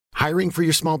Hiring for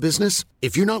your small business?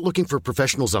 If you're not looking for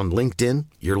professionals on LinkedIn,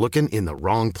 you're looking in the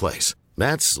wrong place.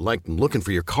 That's like looking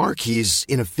for your car keys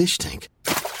in a fish tank.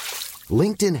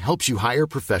 LinkedIn helps you hire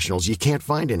professionals you can't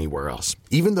find anywhere else,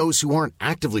 even those who aren't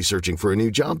actively searching for a new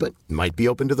job but might be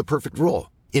open to the perfect role.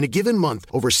 In a given month,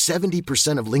 over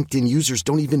 70% of LinkedIn users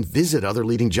don't even visit other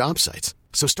leading job sites.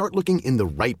 So start looking in the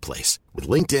right place. With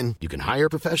LinkedIn, you can hire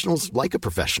professionals like a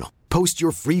professional. Post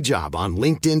your free job on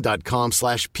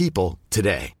linkedin.com/people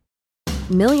today.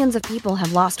 Millions of people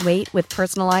have lost weight with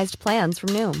personalized plans from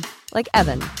Noom. Like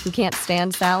Evan, who can't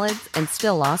stand salads and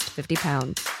still lost 50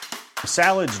 pounds.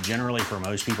 Salads generally for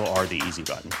most people are the easy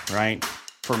button, right?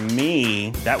 For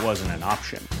me, that wasn't an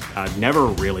option. I never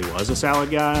really was a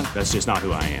salad guy. That's just not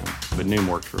who I am. But Noom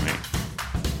worked for me.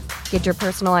 Get your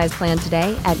personalized plan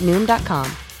today at Noom.com.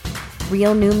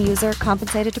 Real Noom user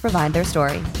compensated to provide their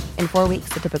story. In 4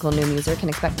 weeks, the typical Noom user can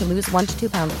expect to lose 1 to 2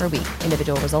 pounds per week.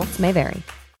 Individual results may vary.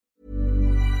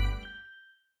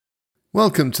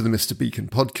 Welcome to the Mr. Beacon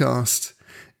podcast.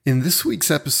 In this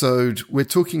week's episode, we're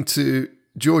talking to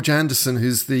George Anderson,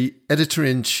 who's the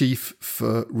editor-in-chief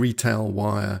for Retail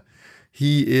Wire.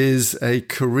 He is a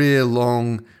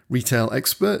career-long retail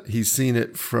expert. He's seen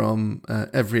it from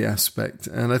every aspect.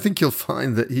 And I think you'll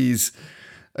find that he's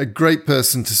a great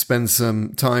person to spend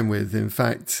some time with. In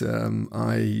fact,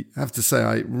 I have to say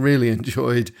I really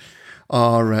enjoyed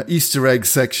our Easter egg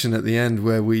section at the end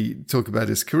where we talk about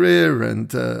his career,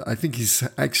 and I think he's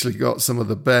actually got some of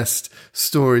the best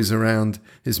stories around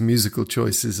his musical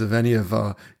choices of any of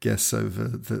our guests over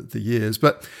the years.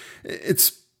 But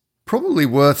it's probably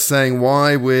worth saying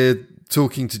why we're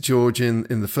talking to George in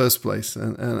the first place.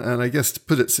 And I guess to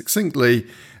put it succinctly,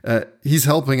 he's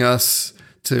helping us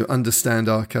to understand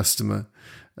our customer.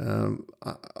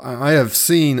 I have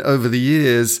seen over the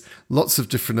years lots of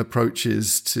different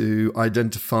approaches to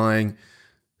identifying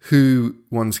who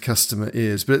one's customer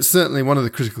is, but it's certainly one of the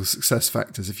critical success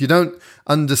factors. If you don't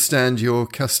understand your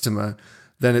customer,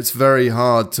 then it's very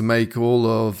hard to make all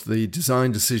of the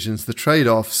design decisions, the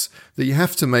trade-offs that you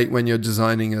have to make when you're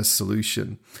designing a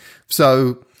solution.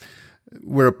 So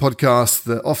we're a podcast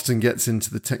that often gets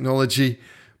into the technology,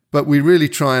 but we really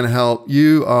try and help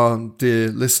you, our dear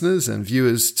listeners and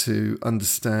viewers, to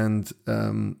understand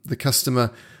the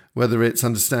customer, whether it's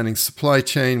understanding supply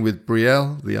chain with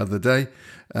Brielle the other day,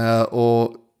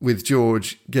 or with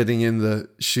George getting in the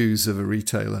shoes of a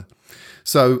retailer.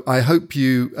 So I hope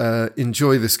you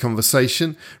enjoy this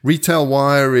conversation. Retail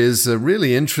Wire is a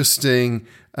really interesting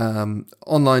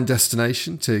online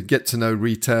destination to get to know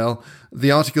retail.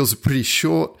 The articles are pretty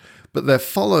short, but they're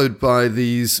followed by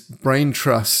these brain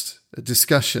trust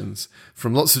discussions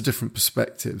from lots of different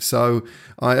perspectives. So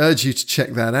I urge you to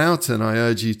check that out, and I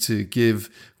urge you to give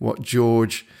what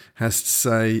George has to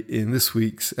say in this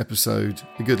week's episode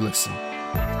a good listen.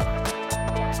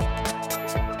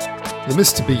 The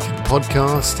Mr. Beacon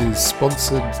podcast is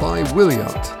sponsored by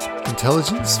Wiliot,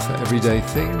 intelligence for everyday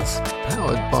things,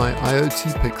 powered by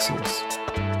IoT Pixels.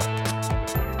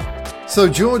 So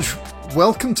George,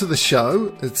 welcome to the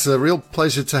show. It's a real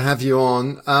pleasure to have you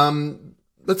on.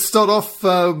 Let's start off.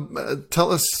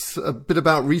 Tell us a bit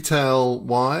about Retail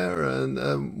Wire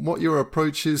and what your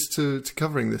approach is to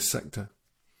covering this sector.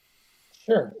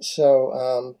 Sure.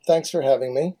 So thanks for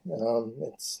having me.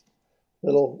 It's a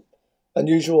little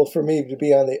unusual for me to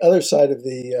be on the other side of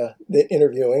the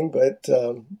interviewing, but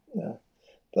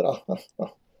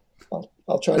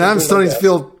I'll try. Now I'm starting to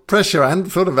feel pressure. I hadn't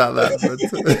thought about that. But.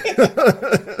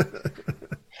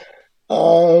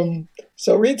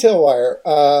 So Retail Wire.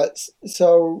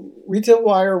 So Retail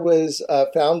Wire was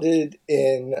founded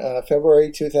in February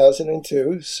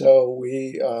 2002. So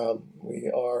we're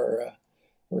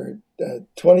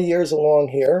 20 years along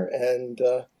here, and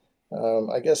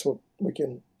I guess we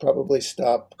can probably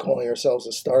stop calling ourselves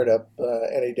a startup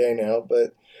any day now.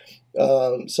 But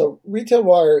so Retail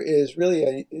Wire is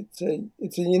really it's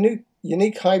a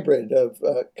unique hybrid of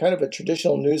kind of a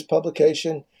traditional news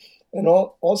publication and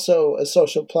also a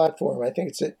social platform. I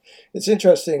think it's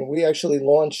interesting. We actually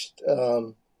launched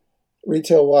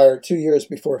Retail Wire 2 years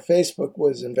before Facebook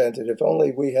was invented. If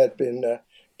only we had been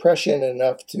prescient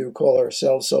enough to call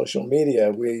ourselves social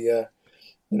media, we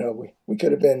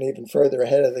could have been even further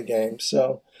ahead of the game.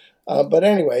 So, but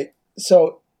anyway,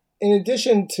 so in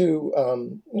addition to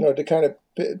to kind of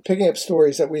picking up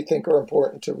stories that we think are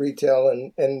important to retail,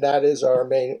 and that is our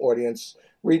main audience.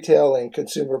 Retail and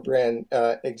consumer brand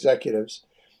executives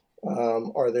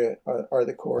are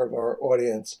the core of our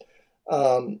audience.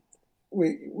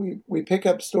 We pick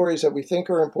up stories that we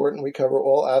think are important. We cover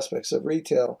all aspects of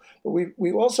retail, but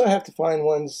we also have to find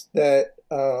ones that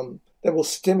will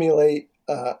stimulate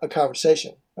a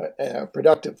conversation a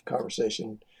productive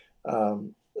conversation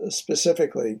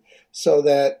specifically, so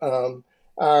that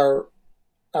our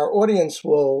audience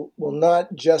will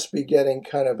not just be getting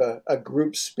kind of a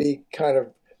group speak kind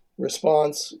of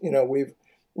response.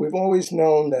 We've always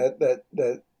known that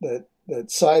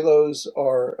silos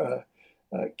are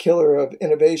a killer of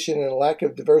innovation, and a lack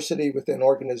of diversity within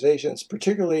organizations,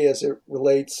 particularly as it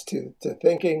relates to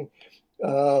thinking,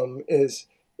 is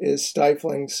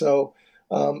stifling. So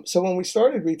when we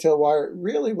started Retail Wire, it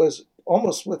really was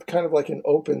almost with kind of like an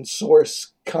open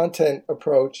source content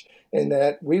approach, in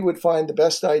that we would find the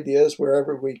best ideas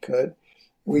wherever we could.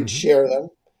 We'd share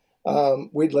them.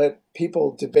 We'd let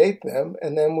people debate them,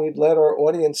 and then we'd let our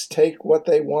audience take what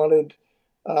they wanted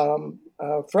from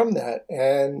that.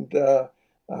 And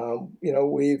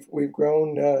we've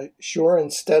grown sure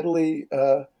and steadily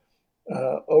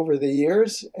over the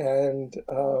years, and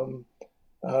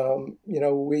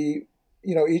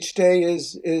each day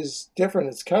is different.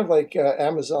 It's kind of like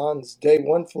Amazon's day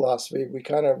one philosophy. We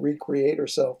kind of recreate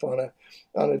ourselves on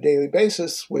a daily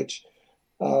basis, which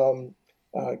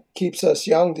keeps us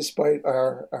young despite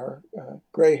our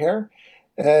gray hair,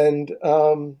 and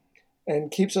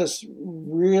keeps us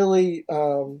really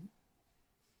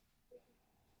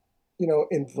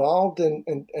involved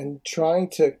in trying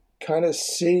to kind of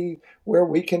see where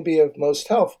we can be of most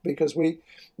help, because we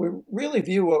really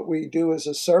view what we do as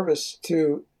a service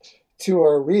to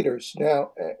our readers.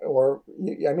 Now, or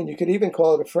you could even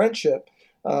call it a friendship.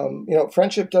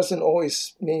 Friendship doesn't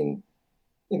always mean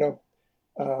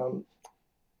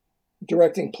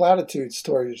directing platitudes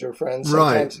towards your friends.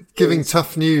 Sometimes right, giving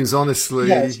tough news, honestly.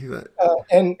 Yes.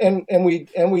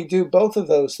 And we do both of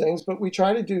those things, but we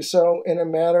try to do so in a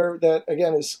manner that,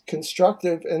 again, is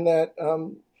constructive, and that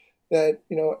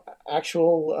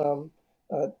actual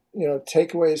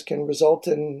takeaways can result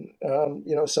in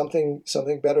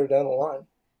something better down the line.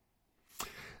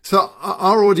 So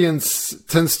our audience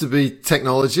tends to be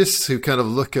technologists who kind of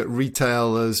look at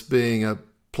retail as being a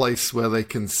place where they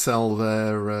can sell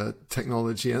their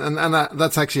technology, and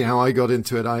that's actually how I got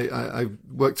into it. I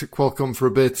worked at Qualcomm for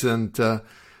a bit, and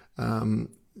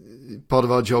part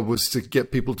of our job was to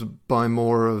get people to buy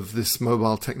more of this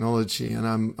mobile technology.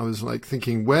 And I was like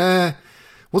thinking,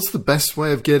 what's the best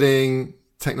way of getting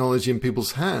technology in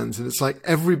people's hands? And it's like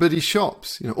everybody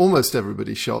shops, almost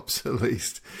everybody shops at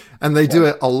least, and they do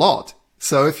it a lot.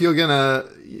 So if you're gonna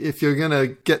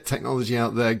get technology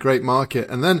out there, great market.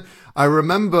 And then I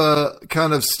remember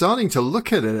kind of starting to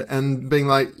look at it and being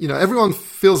like, everyone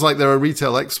feels like they're a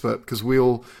retail expert because we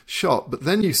all shop, but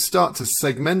then you start to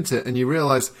segment it and you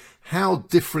realize how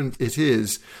different it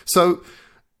is. So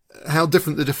how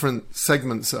different the different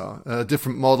segments are,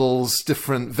 different models,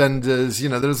 different vendors.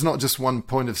 There's not just one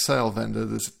point of sale vendor.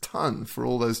 There's a ton for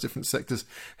all those different sectors.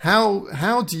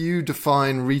 How do you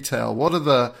define retail? What are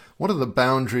the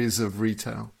boundaries of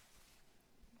retail?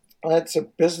 It's a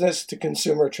business to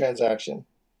consumer transaction.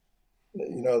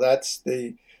 That's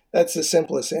the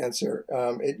simplest answer.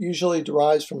 It usually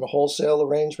derives from a wholesale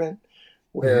arrangement,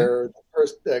 where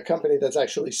the company that's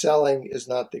actually selling is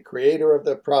not the creator of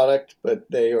the product, but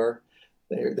they're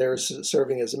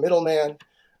serving as a middleman.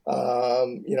 We've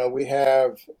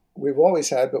always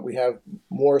had, but we have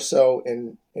more so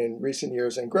in recent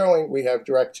years and growing. We have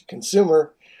direct to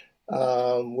consumer,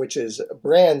 which is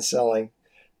brand selling.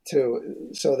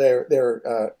 So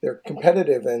they're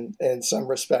competitive in some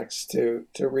respects to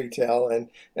retail,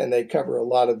 and they cover a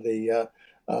lot of the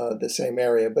same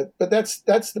area, but that's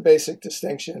the basic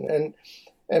distinction.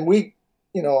 And we,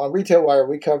 on Retail Wire,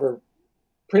 we cover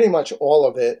pretty much all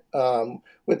of it,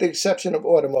 with the exception of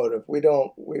automotive. We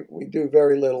do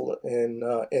very little in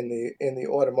the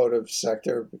automotive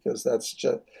sector, because that's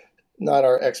just not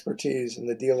our expertise, and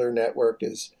the dealer network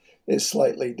is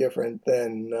slightly different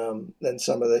than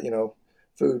some of the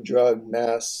food, drug,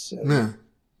 mass, and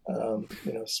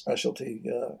specialty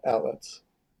outlets.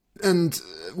 And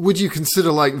would you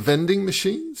consider like vending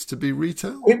machines to be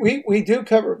retail? We do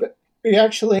cover, but we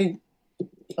actually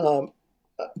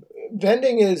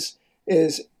vending is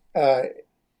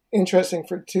interesting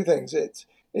for two things.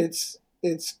 It's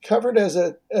covered as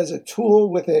a tool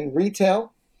within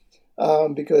retail,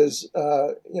 because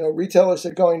retailers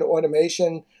are going to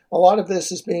automation. A lot of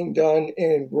this is being done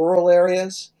in rural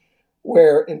areas,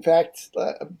 where in fact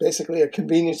basically a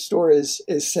convenience store is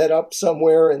set up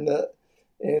somewhere in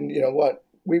what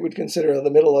we would consider the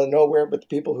middle of nowhere, but the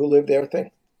people who live there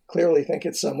clearly think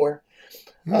it's somewhere,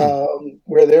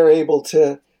 where they're able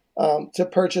to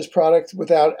purchase products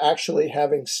without actually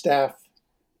having staff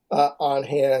on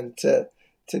hand to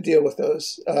deal with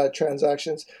those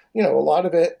transactions. A lot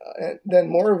of it, then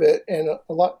more of it, and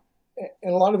a lot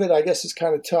a lot of it, I guess, is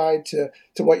kind of tied to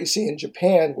what you see in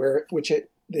Japan,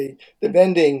 the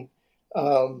vending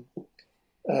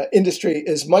industry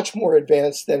is much more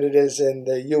advanced than it is in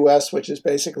the U.S., which has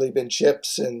basically been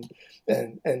chips and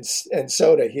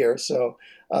soda here. So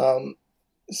and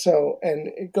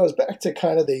it goes back to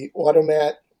kind of the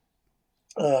automat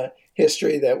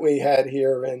history that we had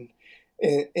here in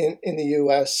the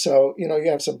U.S. So you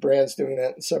have some brands doing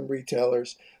that and some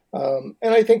retailers, and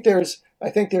I think there's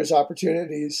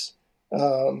opportunities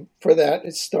for that.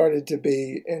 It's starting to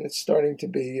be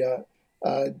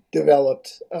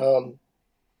developed.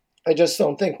 I just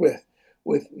don't think with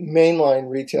mainline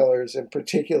retailers in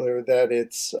particular that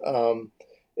it's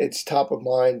top of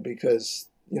mind, because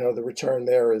the return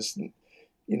there is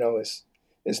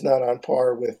not on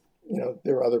par with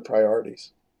their other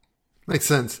priorities. Makes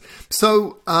sense.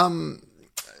 So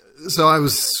so I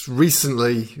was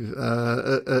recently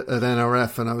at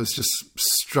NRF, and I was just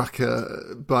struck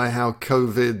by how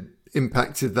COVID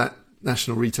impacted that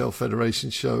National Retail Federation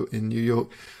show in New York.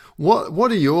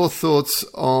 What are your thoughts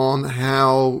on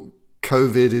how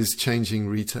COVID is changing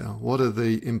retail? What are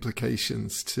the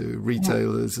implications to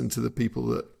retailers and to the people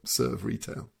that serve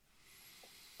retail?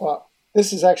 Well,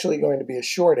 this is actually going to be a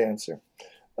short answer.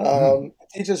 It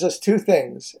teaches us two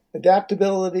things.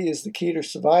 Adaptability is the key to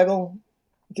survival.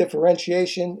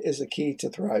 Differentiation is the key to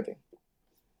thriving.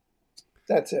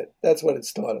 That's it. That's what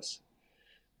it's taught us.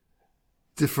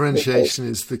 Differentiation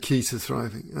is the key to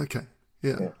thriving. Okay.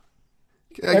 Yeah.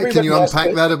 Can you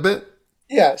unpack that a bit?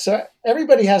 Yeah. So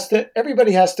everybody has to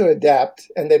adapt,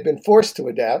 and they've been forced to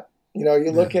adapt.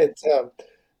 You look at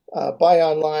buy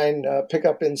online, pick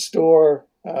up in store,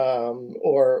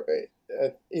 or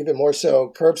even more so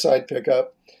curbside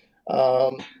pickup.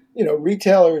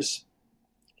 Retailers,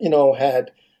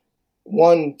 had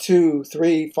 1, 2,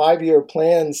 3, 5-year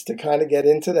plans to kind of get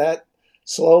into that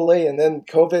slowly, and then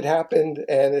COVID happened,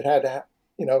 and it had to,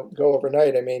 go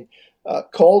overnight. I mean,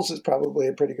 Kohl's is probably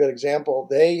a pretty good example.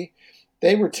 They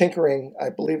were tinkering, I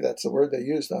believe that's the word they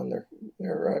used on their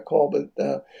call,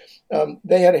 but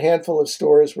they had a handful of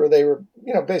stores where they were,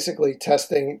 basically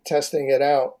testing it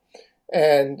out,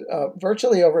 and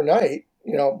virtually overnight,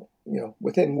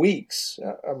 within weeks,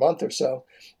 a month or so,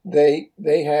 they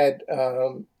had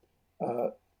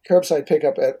curbside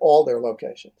pickup at all their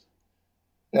locations.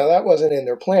 Now that wasn't in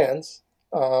their plans,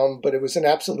 but it was an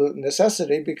absolute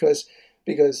necessity because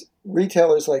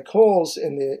retailers like Kohl's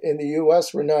in the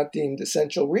U.S. were not deemed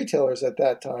essential retailers at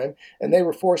that time, and they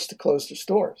were forced to close their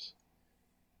stores.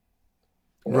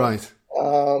 Right.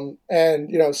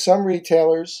 And some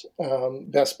retailers,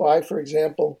 Best Buy, for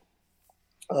example,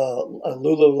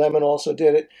 Lululemon also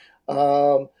did it.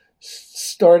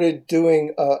 Started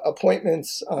doing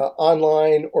appointments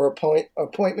online, or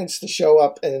appointments to show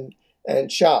up and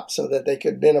shop so that they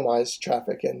could minimize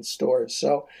traffic in stores.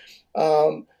 So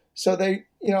they,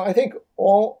 I think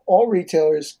all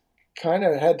retailers kind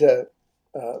of had to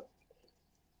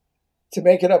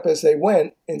make it up as they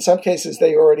went. In some cases,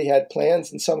 they already had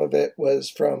plans, and some of it was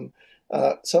from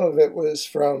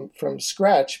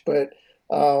scratch. But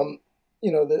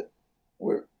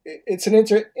it's an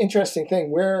interesting thing.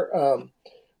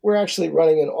 We're actually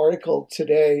running an article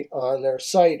today on their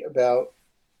site about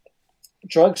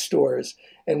drugstores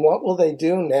and what will they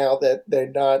do now that they're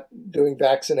not doing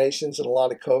vaccinations and a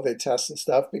lot of COVID tests and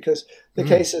stuff, because the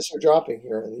cases are dropping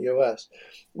here in the U.S.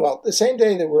 Well, the same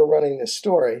day that we're running this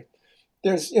story,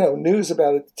 there's news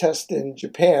about a test in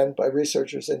Japan by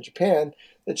researchers in Japan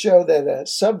that show that a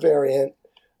subvariant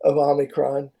of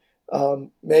Omicron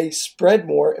may spread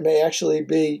more. It may actually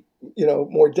be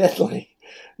more deadly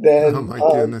than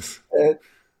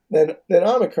than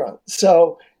Omicron.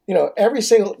 So every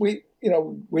single we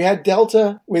had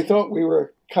Delta. We thought we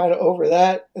were kind of over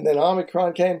that, and then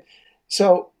Omicron came.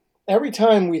 So every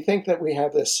time we think that we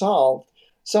have this solved,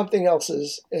 something else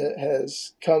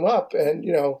has come up, and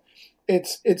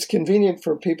it's convenient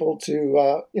for people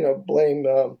to blame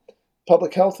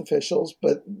public health officials,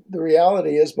 but the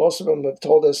reality is most of them have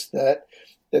told us that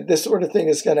this sort of thing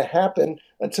is going to happen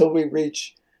until we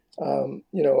reach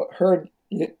herd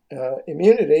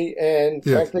immunity, and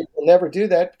frankly, we'll never do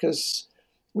that because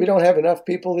we don't have enough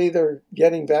people either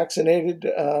getting vaccinated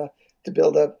to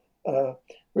build up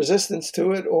resistance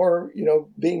to it, or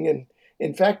being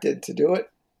infected to do it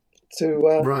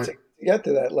to get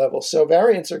to that level. So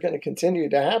variants are going to continue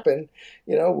to happen.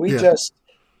 Just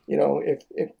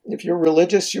if you're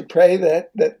religious, you pray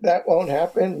that won't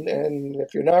happen, and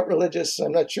if you're not religious,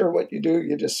 I'm not sure what you do.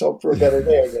 You just hope for a better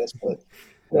day, I guess.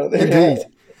 But indeed.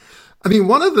 I mean,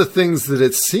 one of the things that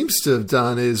it seems to have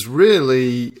done is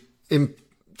really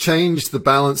changed the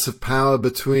balance of power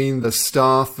between the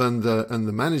staff and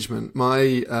the management.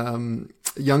 My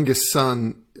youngest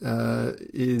son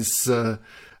is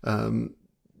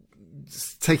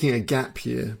taking a gap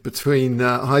year between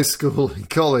high school and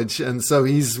college, and so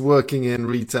he's working in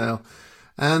retail.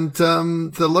 And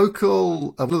the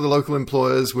local one of the local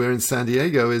employers, we're in San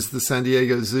Diego, is the San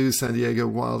Diego Zoo, San Diego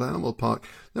Wild Animal Park.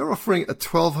 They're offering a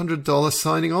 $1,200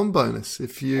 signing on bonus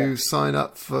if you sign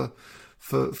up for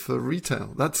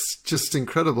retail. That's just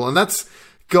incredible, and that's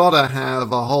gotta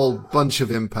have a whole bunch of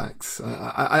impacts.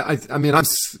 I mean,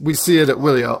 we see it at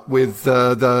Wiliot with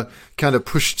the kind of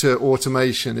push to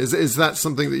automation. Is that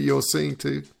something that you're seeing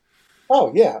too?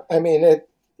 Oh yeah, I mean it.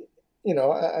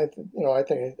 I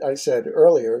think I said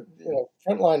earlier.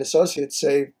 Frontline associates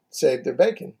save their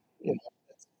bacon.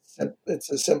 It's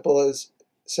as simple as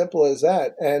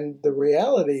that. And the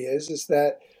reality is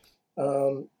that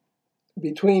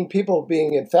between people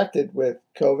being infected with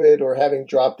COVID or having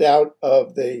dropped out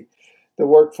of the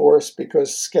workforce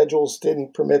because schedules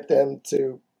didn't permit them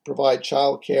to provide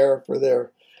child care for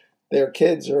their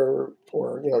kids, or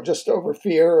just over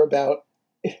fear about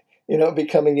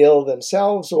becoming ill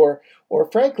themselves, or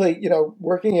frankly,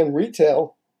 working in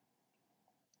retail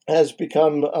has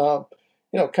become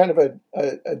kind of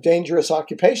a dangerous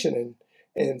occupation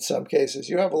in some cases.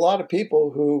 You have a lot of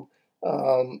people who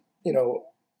are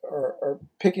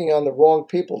picking on the wrong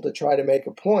people to try to make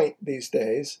a point these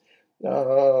days,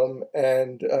 and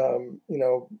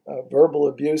verbal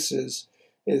abuse is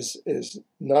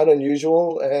not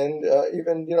unusual, and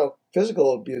even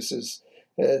physical abuse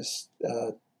has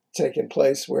taken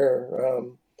place where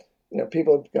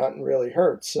people have gotten really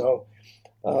hurt. So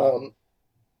I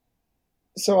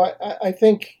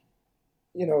think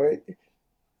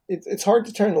it's hard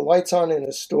to turn the lights on in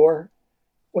a store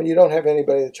when you don't have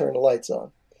anybody to turn the lights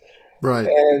on. Right.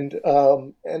 And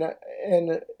the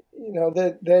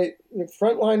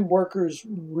frontline workers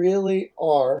really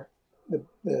are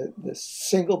the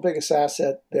single biggest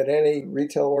asset that any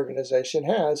retail organization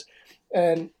has.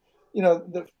 And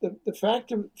the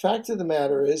fact of the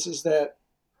matter is that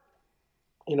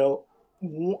a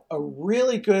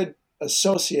really good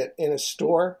associate in a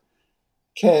store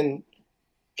can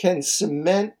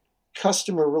cement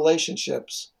customer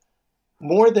relationships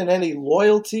more than any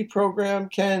loyalty program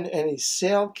can, any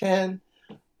sale can.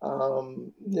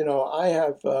 I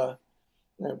have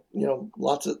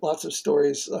lots of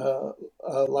stories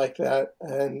like that,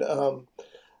 and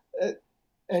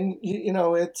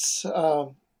it's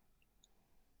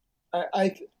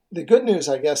the good news,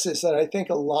 I guess, is that I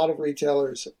think a lot of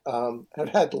retailers have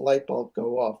had the light bulb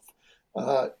go off.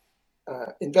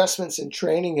 Investments in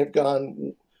training have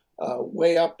gone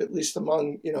way up, at least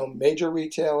among major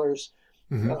retailers.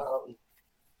 Mm-hmm.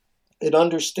 An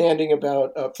understanding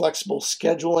about flexible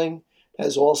scheduling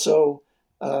has also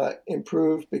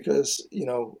improved, because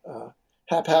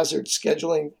haphazard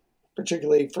scheduling,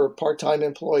 particularly for part-time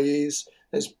employees,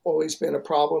 has always been a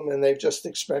problem, and they've just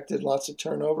expected lots of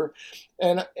turnover.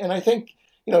 And I think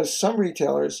some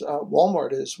retailers,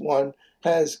 Walmart is one,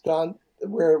 has gone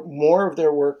where more of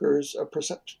their workers, a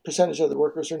percentage of the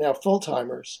workers, are now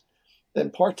full-timers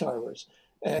than part-timers.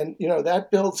 And, that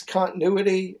builds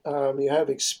continuity. You have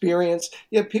experience.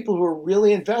 You have people who are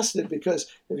really invested, because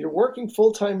if you're working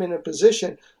full-time in a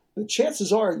position, the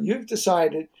chances are you've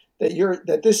decided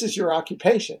that this is your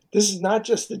occupation. This is not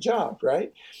just a job,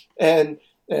 right? And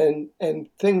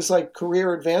things like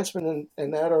career advancement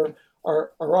and that are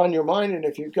on your mind. And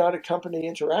if you've got a company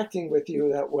interacting with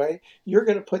you that way, you're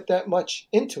going to put that much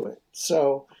into it.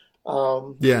 So,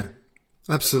 yeah.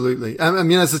 Absolutely. I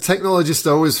mean, as a technologist, I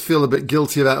always feel a bit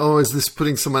guilty about, is this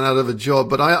putting someone out of a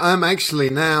job? But I'm actually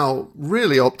now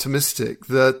really optimistic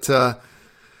that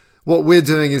what we're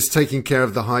doing is taking care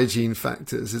of the hygiene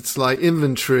factors. It's like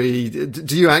inventory.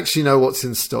 Do you actually know what's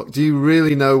in stock? Do you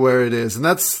really know where it is? And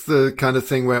that's the kind of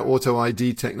thing where auto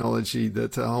ID technology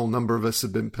that a whole number of us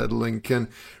have been peddling can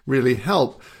really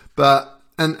help. But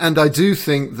And I do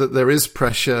think that there is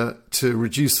pressure to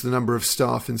reduce the number of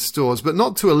staff in stores, but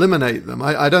not to eliminate them.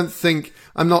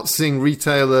 I'm not seeing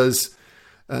retailers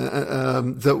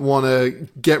that want to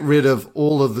get rid of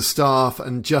all of the staff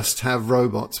and just have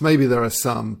robots. Maybe there are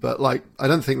some, but I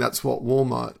don't think that's what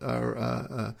Walmart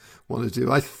want to do.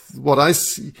 What I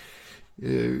see,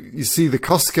 you see the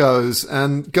Costco's,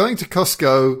 and going to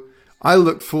Costco, I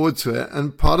look forward to it,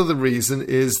 and part of the reason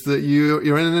is that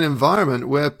you're in an environment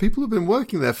where people have been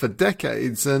working there for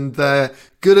decades, and they're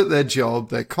good at their job,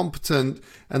 they're competent,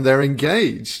 and they're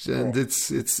engaged, and it's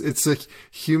a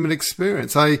human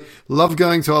experience. I love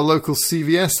going to our local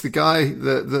CVS. The guy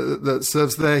that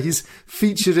serves there, he's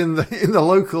featured in the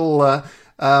local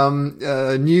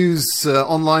news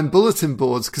online bulletin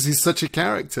boards because he's such a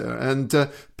character, and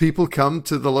people come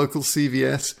to the local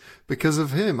CVS because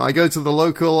of him. I go to the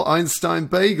local Einstein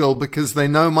Bagel because they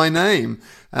know my name,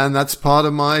 and that's part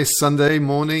of my Sunday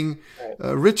morning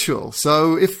ritual.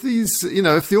 So if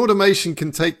if the automation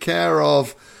can take care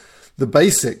of the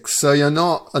basics, so you're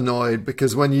not annoyed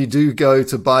because when you do go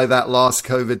to buy that last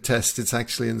COVID test, it's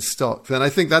actually in stock, then I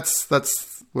think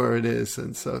that's where it is.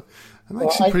 And so I'm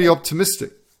actually pretty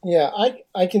optimistic. Yeah,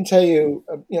 I can tell you,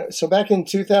 so back in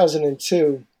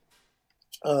 2002,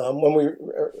 when we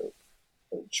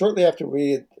shortly after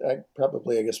we had, I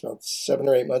guess about 7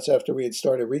 or 8 months after we had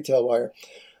started Retail Wire,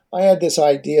 I had this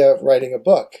idea of writing a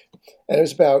book, and it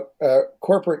was about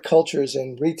corporate cultures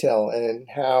in retail and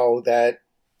how that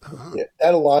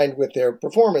aligned with their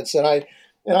performance. And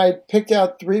I picked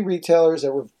out 3 retailers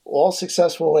that were all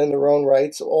successful in their own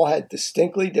rights, all had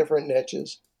distinctly different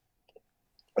niches.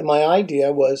 And my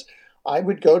idea was I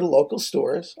would go to local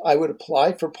stores. I would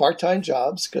apply for part-time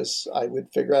jobs because I would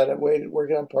figure out a way to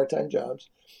work on part-time jobs,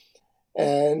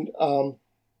 and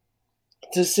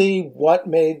to see what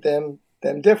made them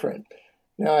different.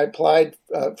 Now, I applied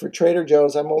for Trader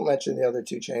Joe's. I won't mention the other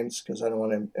 2 chains because I don't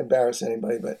want to embarrass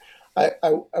anybody, but I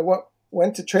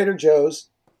went to Trader Joe's,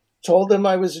 told them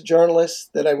I was a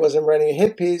journalist, that I wasn't writing a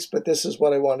hit piece, but this is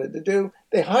what I wanted to do.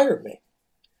 They hired me.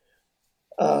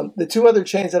 The 2 other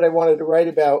chains that I wanted to write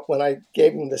about, when I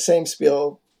gave them the same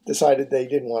spiel, decided they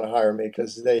didn't want to hire me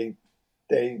because they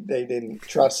didn't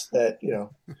trust that,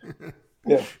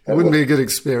 it wouldn't be a good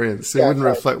experience. It wouldn't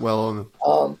reflect well on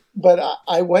them. But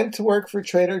I went to work for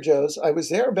Trader Joe's. I was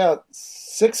there about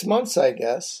 6 months, I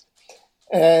guess.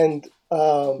 And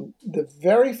the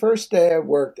very first day I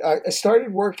worked, I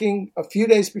started working a few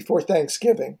days before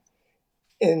Thanksgiving.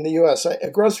 In the U.S., a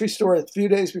grocery store a few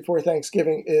days before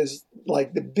Thanksgiving is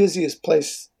like the busiest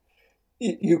place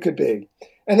you could be.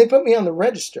 And they put me on the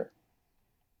register.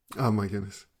 Oh, my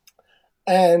goodness.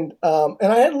 And I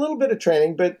had a little bit of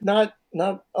training, but not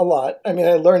a lot. I mean,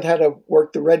 I learned how to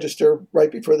work the register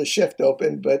right before the shift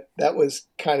opened, but that was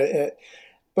kind of it.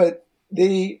 But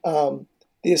the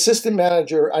assistant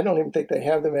manager, I don't even think they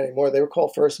have them anymore. They were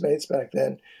called First Mates back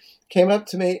then, came up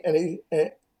to me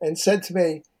and said to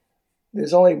me,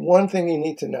 "There's only one thing you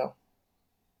need to know.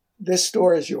 This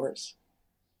store is yours."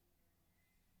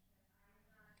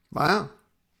 Wow.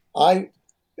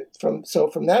 From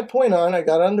that point on, I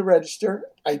got on the register.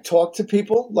 I talked to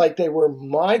people like they were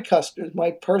my customers,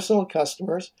 my personal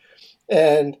customers.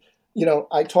 And,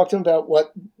 I talked to them about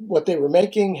what they were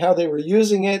making, how they were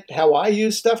using it, how I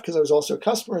use stuff, because I was also a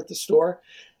customer at the store,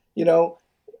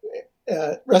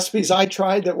 recipes I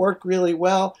tried that worked really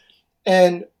well.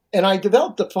 And I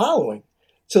developed the following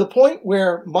to the point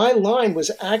where my line was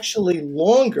actually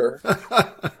longer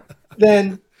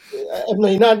than, I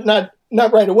mean,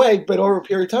 not right away, but over a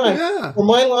period of time, where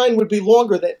my line would be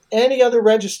longer than any other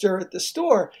register at the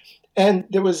store. And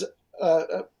there was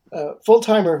a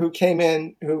full-timer who came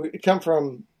in, who had come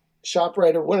from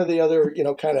ShopRite or one of the other,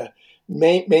 kind of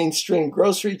mainstream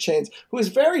grocery chains, who was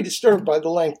very disturbed by the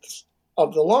length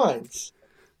of the lines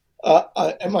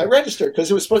at my register, because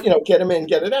it was supposed, get them in,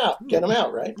 get them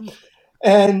out, right?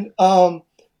 And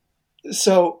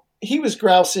so he was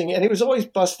grousing, and he was always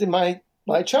busting my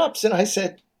chops. And I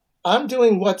said, "I'm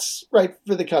doing what's right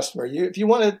for the customer. If you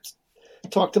want to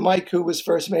talk to Mike, who was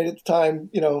First Mate at the time,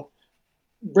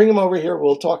 bring him over here.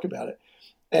 We'll talk about it."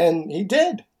 And he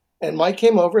did. And Mike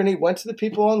came over and he went to the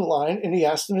people on the line and he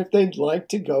asked them if they'd like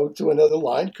to go to another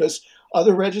line because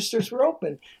other registers were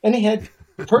open. And he had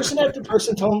person after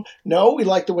person told him, "No, we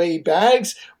like the way he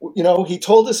bags. He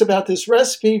told us about this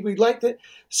recipe. We liked it."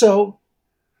 So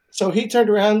he turned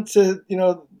around to,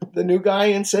 the new guy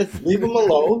and said, "Leave him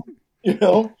alone."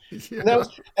 Yeah.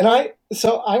 And I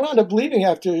wound up leaving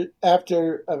after I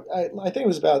think it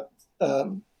was about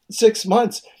 6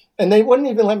 months, and they wouldn't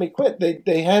even let me quit.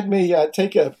 They had me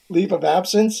take a leave of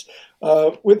absence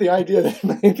with the idea that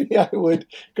maybe I would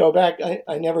go back.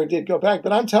 I never did go back,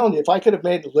 but I'm telling you, if I could have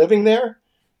made a living there,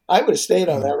 I would have stayed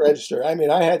on that register. I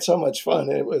mean, I had so much fun.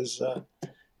 It was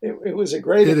a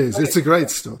great. It is. It's a great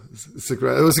story.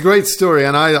 It was a great story,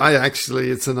 and I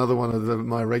actually, it's another one of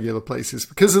my regular places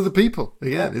because of the people.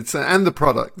 Again, it's and the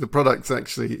product. The product's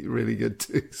actually really good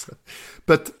too.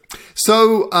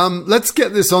 So let's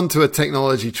get this onto a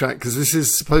technology track because this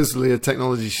is supposedly a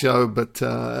technology show, but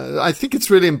I think it's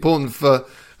really important for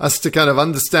us to kind of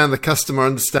understand the customer,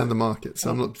 understand the market.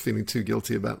 So I'm not feeling too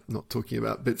guilty about not talking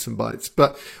about bits and bytes.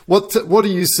 But what are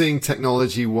you seeing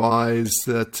technology-wise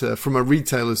that, from a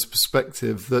retailer's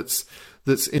perspective,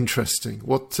 that's interesting?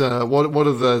 What are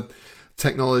the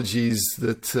technologies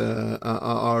that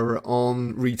are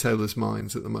on retailers'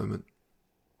 minds at the moment?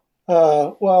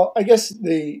 Well, I guess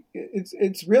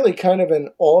it's really kind of an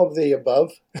all of the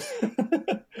above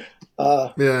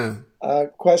Yeah.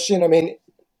 question. I mean,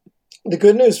 the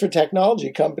good news for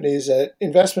technology companies that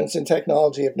investments in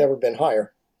technology have never been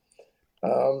higher.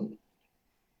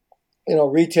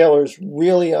 Retailers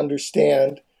really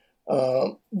understand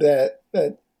that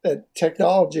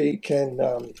technology can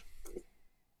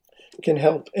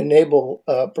help enable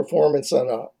performance on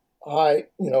a high,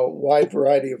 wide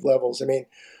variety of levels. I mean,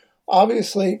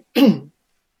 obviously,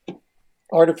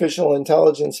 artificial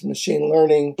intelligence, machine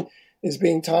learning is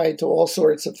being tied to all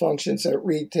sorts of functions at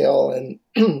retail, and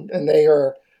and they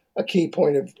are a key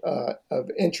point of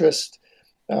interest.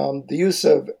 The use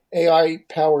of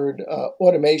AI-powered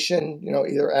automation,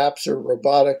 either apps or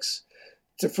robotics,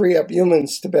 to free up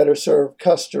humans to better serve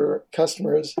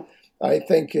customers, I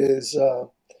think is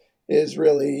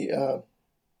really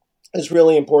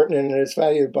important, and is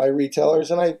valued by retailers.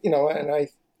 And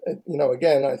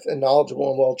again, a knowledgeable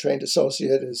and well-trained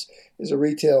associate is a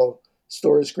retail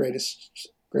store's greatest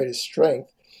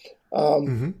strength.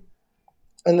 Mm-hmm.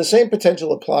 And the same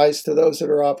potential applies to those that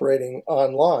are operating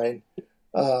online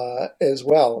as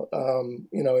well.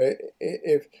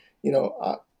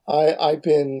 I've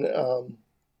been,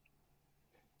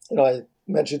 I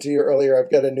mentioned to you earlier,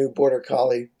 I've got a new border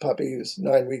collie puppy who's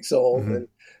 9 weeks old, Mm-hmm.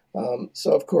 and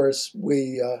so of course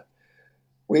we've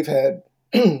had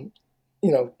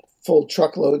full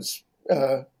truckloads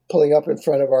pulling up in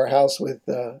front of our house with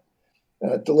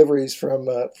deliveries from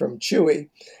Chewy,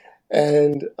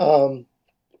 and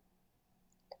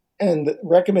the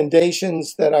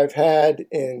recommendations that I've had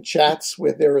in chats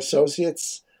with their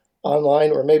associates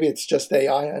online, or maybe it's just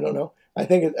AI, I don't know. I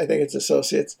think it's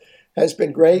associates, has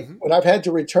been great. Mm-hmm. When I've had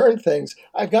to return things,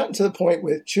 I've gotten to the point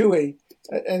with Chewy,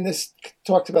 and this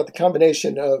talked about the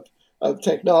combination of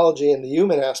technology and the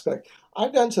human aspect.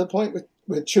 I've gotten to the point with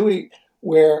Chewy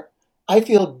where I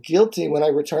feel guilty when I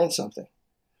return something,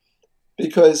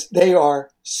 because they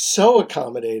are so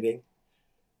accommodating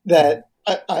that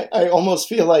I almost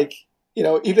feel like,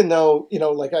 even though,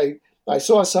 like I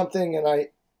saw something and I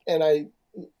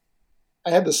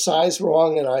had the size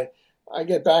wrong, and I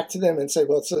get back to them and say,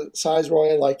 well, it's a size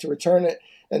wrong, I'd like to return it.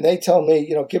 And they tell me,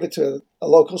 give it to a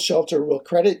local shelter, we'll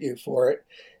credit you for it.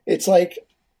 It's like,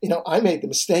 I made the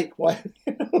mistake. Why,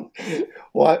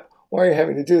 why are you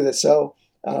having to do this? So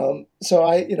I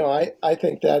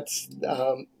think that's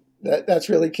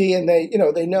really key. And they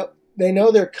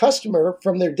know their customer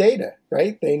from their data,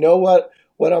 right? They know what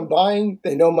I'm buying.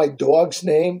 They know my dog's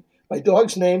name. My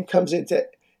dog's name comes into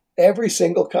every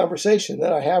single conversation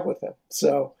that I have with them.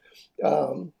 So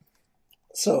Cool.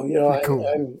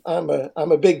 I'm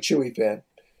a big Chewy fan.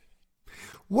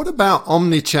 What about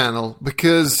omnichannel?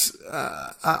 Because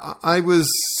I was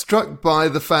struck by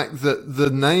the fact that the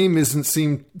name doesn't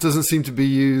seem to be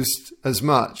used as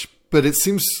much, but it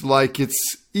seems like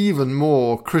it's even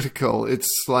more critical.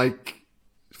 It's like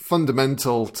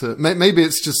fundamental to, maybe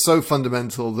it's just so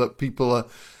fundamental that people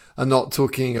are not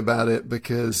talking about it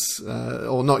because,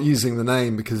 or not using the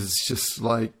name because it's just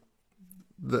like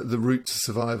the route to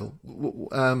survival.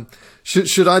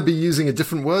 Should I be using a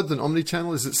different word than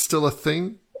omnichannel? Is it still a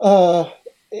thing?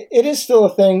 It is still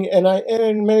a thing, and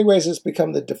in many ways it's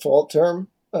become the default term.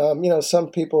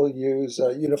 Some people use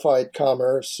unified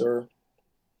commerce, or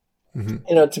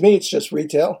Mm-hmm. to me it's just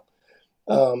retail.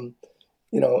 In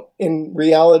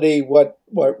reality, what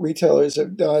retailers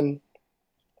have done,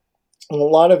 and a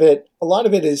lot of it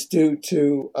is due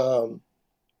to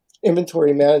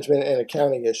inventory management and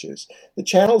accounting issues. The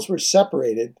channels were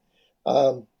separated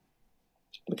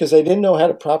because they didn't know how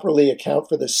to properly account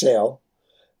for the sale,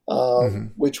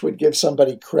 which would give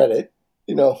somebody credit,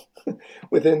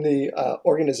 within the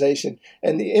organization,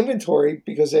 and the inventory,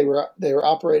 because they were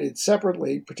operated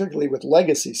separately, particularly with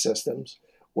legacy systems,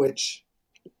 which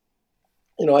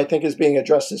I think is being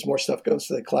addressed as more stuff goes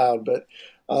to the cloud, but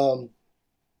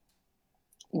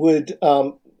would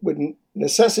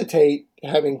necessitate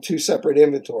having two separate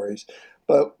inventories.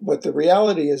 But what the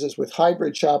reality is with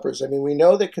hybrid shoppers, I mean, we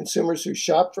know that consumers who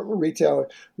shop from a retailer,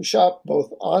 who shop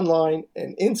both online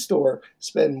and in-store,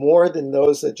 spend more than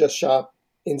those that just shop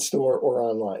in-store or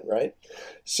online, right?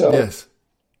 So, Yes.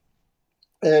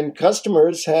 And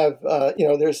customers have,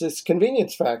 there's this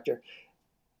convenience factor.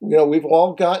 We've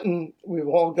all gotten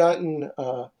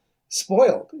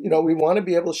spoiled. We want to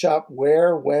be able to shop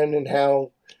where, when, and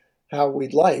how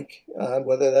we'd like,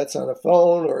 whether that's on a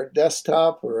phone or a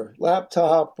desktop or a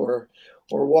laptop or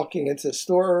walking into a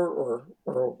store or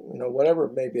whatever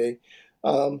it may be.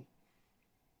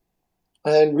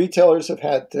 and retailers have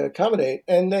had to accommodate,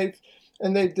 and they've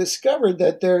discovered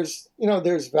that there's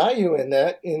value in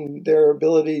that, in their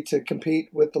ability to compete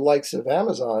with the likes of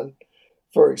Amazon,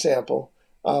 for example,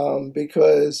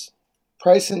 because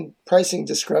pricing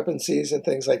discrepancies and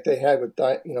things like they had with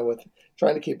with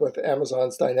trying to keep with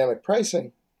Amazon's dynamic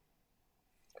pricing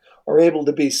are able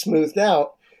to be smoothed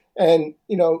out. And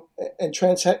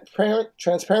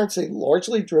transparency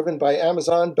largely driven by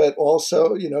Amazon, but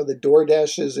also the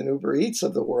DoorDashes and Uber Eats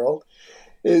of the world,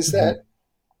 is that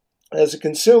as a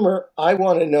consumer, I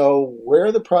want to know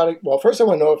where the product. Well, first I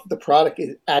want to know if the product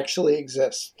actually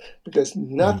exists, because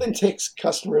nothing ticks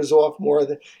customers off more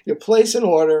than you place an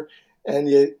order and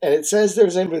it says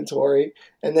there's inventory,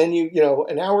 and then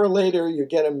an hour later you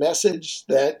get a message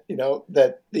that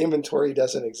that the inventory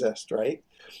doesn't exist, right?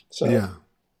 So Yeah.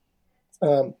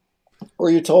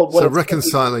 Or you're told what. So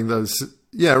reconciling those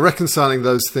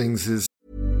things is.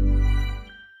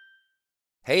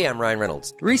 Hey, I'm Ryan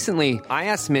Reynolds. Recently, I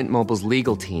asked Mint Mobile's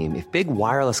legal team if big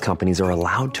wireless companies are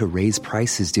allowed to raise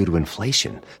prices due to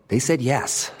inflation. They said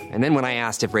yes. And then when I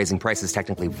asked if raising prices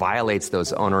technically violates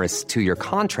those onerous 2-year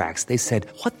contracts, they said,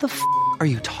 "What the are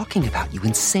you talking about, you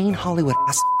insane Hollywood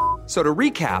ass?" So to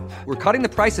recap, we're cutting the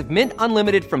price of Mint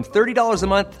Unlimited from $30 a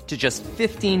month to just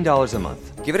 $15 a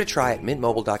month. Give it a try at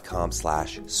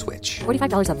mintmobile.com/switch.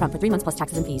 $45 up front for 3 months plus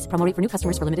taxes and fees. Promo rate for new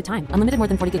customers for limited time. Unlimited more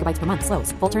than 40 gigabytes per month.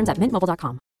 Slows full terms at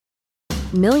mintmobile.com.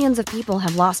 Millions of people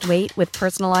have lost weight with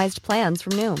personalized plans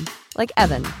from Noom, like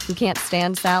Evan, who can't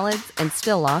stand salads and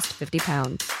still lost 50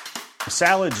 pounds.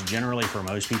 Salads generally for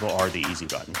most people are the easy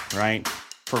button, right?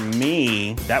 For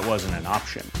me, that wasn't an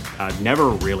option. I never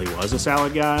really was a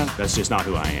salad guy. That's just not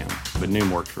who I am. But Noom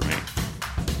worked for me.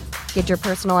 Get your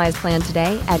personalized plan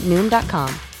today at Noom.com.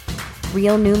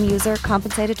 Real Noom user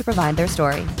compensated to provide their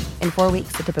story. In 4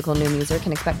 weeks, the typical Noom user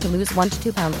can expect to lose 1 to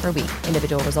 2 pounds per week.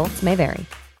 Individual results may vary.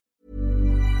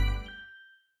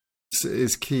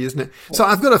 Is key, isn't it? So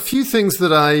I've got a few things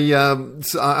that I'm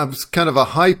kind of a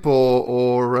hype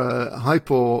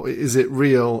or is it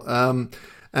real?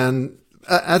 And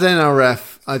at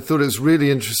NRF, I thought it was really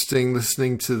interesting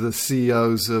listening to the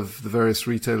CEOs of the various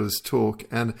retailers talk,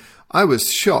 and I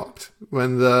was shocked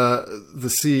when the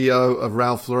CEO of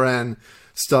Ralph Lauren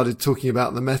started talking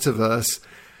about the metaverse,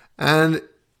 and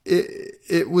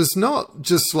it was not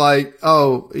just like,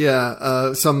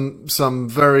 some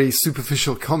very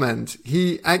superficial comment.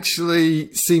 He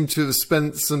actually seemed to have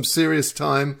spent some serious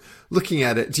time looking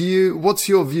at it. What's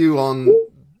your view on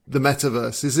the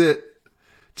metaverse? Is it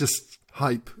just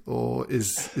hype, or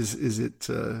is it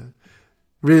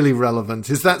really relevant?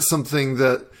 Is that something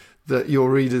that your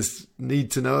readers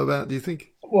need to know about, do you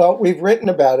think? Well, we've written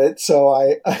about it, so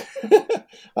I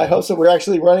I hope so. We're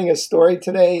actually running a story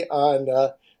today on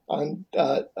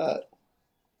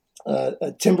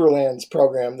Timberland's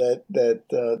program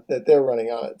that they're running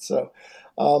on it. So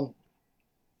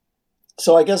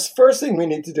I guess first thing we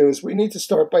need to do is we need to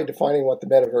start by defining what the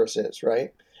metaverse is,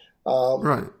 right?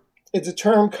 Right. It's a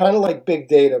term kind of like big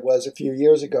data was a few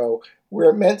years ago, where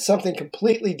it meant something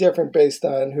completely different based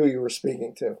on who you were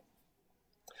speaking to.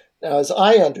 Now, as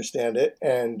I understand it,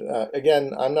 and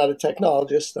again, I'm not a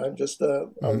technologist, I'm just a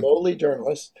lowly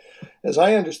journalist. As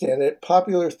I understand it,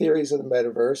 popular theories of the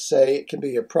metaverse say it can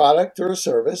be a product or a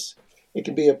service, it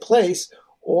can be a place,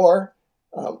 or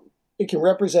it can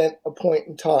represent a point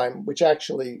in time, which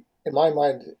actually, in my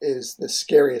mind, is the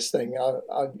scariest thing.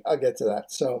 I'll get to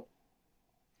that. So,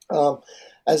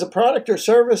 as a product or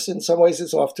service, in some ways,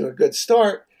 it's off to a good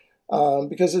start.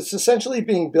 Because it's essentially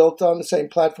being built on the same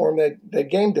platform that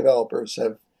game developers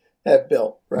have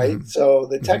built, right? Mm-hmm. So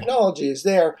the technology is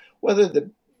there. Whether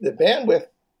the bandwidth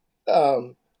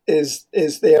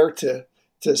is there to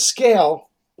scale,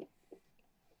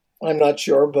 I'm not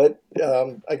sure. But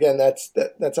again, that's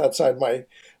outside my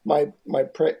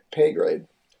pay grade.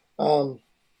 All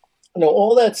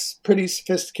that's pretty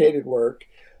sophisticated work.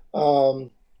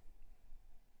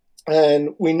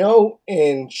 And we know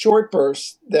in short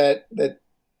bursts that there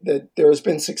has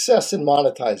been success in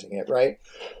monetizing it, right?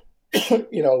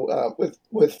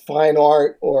 With fine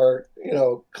art or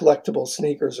collectible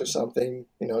sneakers or something.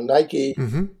 Nike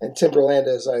and Timberland,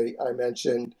 as I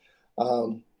mentioned.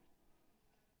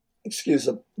 Excuse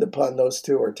the pun; those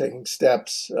two are taking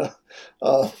steps,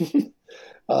 and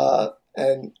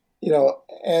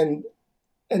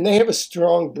they have a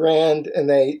strong brand, and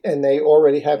they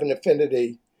already have an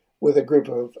affinity with a group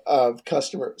of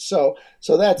customers. So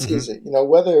that's easy.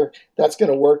 Whether that's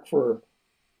going to work for,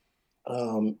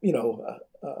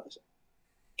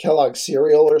 Kellogg's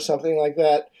cereal or something like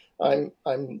that, I'm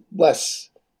less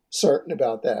certain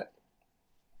about that.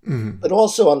 Mm-hmm. But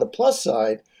also on the plus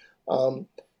side,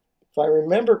 if I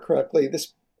remember correctly,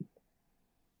 this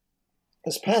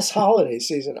past holiday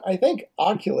season, I think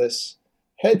Oculus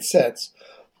headsets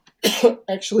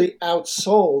actually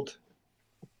outsold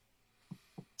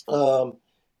at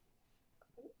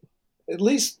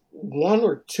least one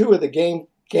or two of the game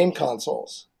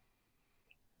consoles.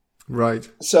 Right.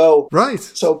 So right.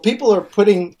 So people are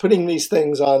putting these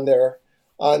things on their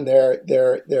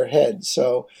heads.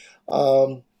 So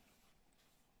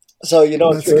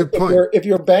if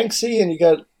you're Banksy and you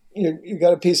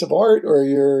got a piece of art, or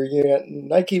you got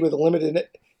Nike with a limited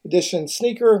edition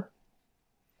sneaker,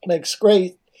 makes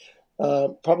great.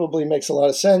 Probably makes a lot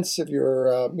of sense. If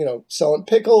you're selling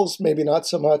pickles, maybe not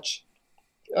so much.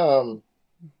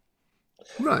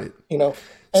 Right.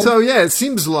 So it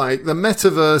seems like the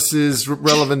metaverse is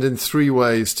relevant in three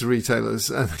ways to retailers.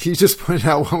 And you just pointed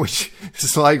out one which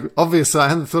is like, obviously I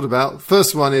hadn't thought about.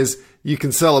 First one is you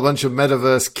can sell a bunch of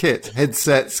metaverse kit,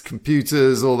 headsets,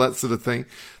 computers, all that sort of thing.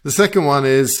 The second one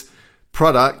is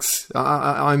products.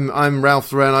 I'm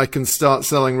Ralph Lauren. I can start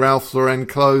selling Ralph Lauren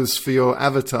clothes for your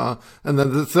avatar. And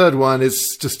then the third one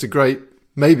is just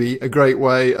maybe a great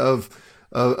way of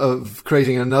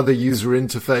creating another user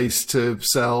interface to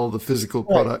sell the physical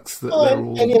products that they're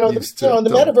all used to. The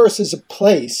metaverse is a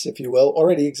place, if you will,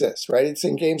 already exists, right? It's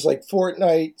in games like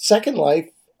Fortnite. Second Life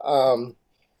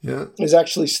is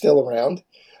actually still around.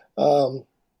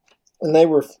 And they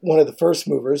were one of the first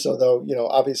movers, although,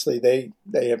 obviously they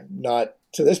have not,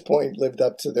 to this point, lived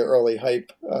up to the early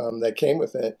hype that came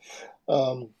with it.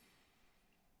 The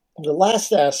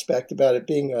last aspect about it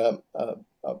being a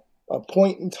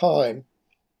point in time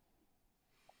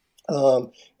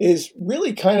is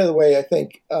really kind of the way I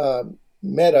think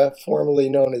Meta, formerly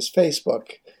known as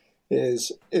Facebook,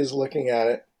 is looking at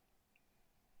it.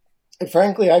 And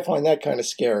frankly, I find that kind of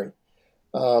scary.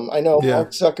 I know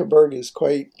Mark Zuckerberg is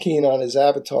quite keen on his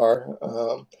avatar,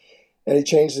 and he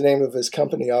changed the name of his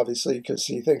company, obviously, because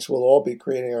he thinks we'll all be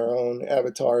creating our own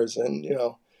avatars and,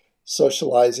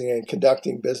 socializing and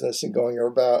conducting business and going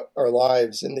about our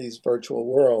lives in these virtual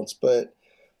worlds. But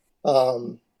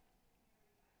I'm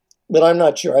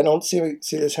not sure. I don't see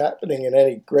this happening in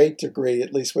any great degree,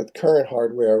 at least with current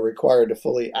hardware required to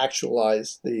fully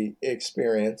actualize the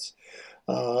experience.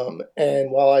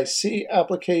 And while I see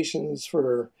applications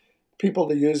for people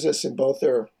to use this in both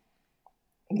their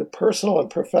personal and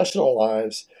professional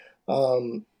lives,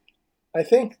 I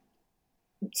think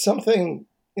something,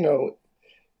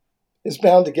 is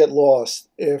bound to get lost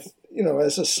if,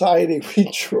 as a society,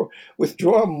 we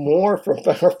withdraw more from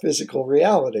our physical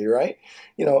reality, right?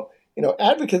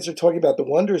 Advocates are talking about the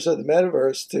wonders of the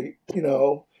metaverse that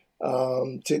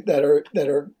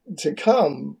are to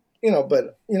come,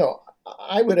 but,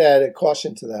 I would add a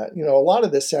caution to that. A lot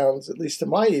of this sounds, at least to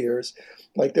my ears,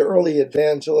 like the early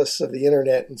evangelists of the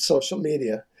internet and social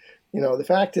media. The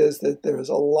fact is that there's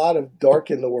a lot of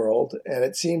dark in the world, and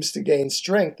it seems to gain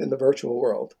strength in the virtual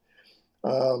world.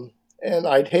 And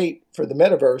I'd hate for the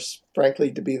metaverse,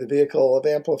 frankly, to be the vehicle of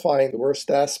amplifying the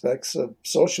worst aspects of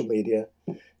social media,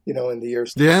 in the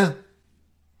years to come.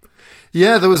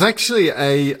 Yeah, there was actually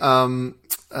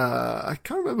I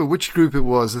can't remember which group it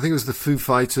was. I think it was the Foo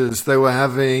Fighters. They were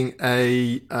having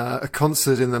a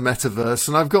concert in the metaverse,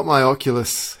 and I've got my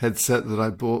Oculus headset that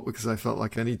I bought because I felt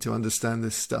like I need to understand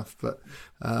this stuff. But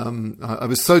I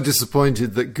was so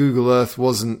disappointed that Google Earth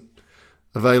wasn't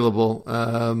available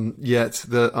yet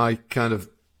that I kind of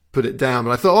put it down.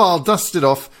 But I thought, I'll dust it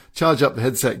off, charge up the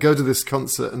headset, go to this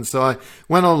concert. And so I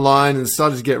went online and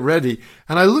started to get ready.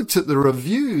 And I looked at the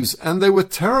reviews and they were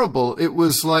terrible. It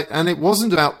was like, and it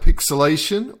wasn't about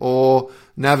pixelation or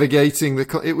navigating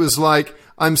it was like,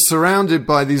 I'm surrounded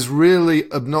by these really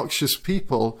obnoxious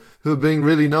people who are being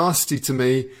really nasty to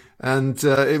me. And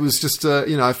it was just,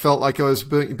 I felt like I was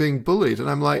being bullied. And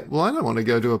I'm like, well, I don't want to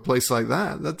go to a place like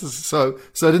that. So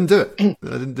I didn't do it.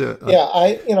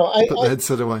 I put the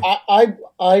headset away.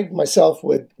 I myself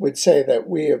would say that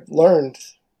we have learned,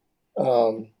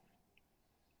 over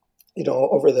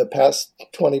the past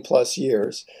 20 plus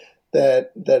years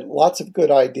that lots of good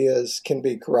ideas can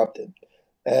be corrupted.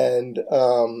 And,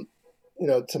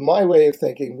 to my way of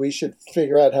thinking, we should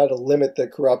figure out how to limit the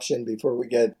corruption before we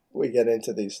get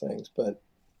into these things. But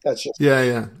that's just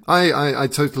I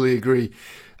totally agree.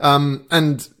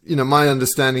 And my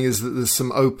understanding is that there's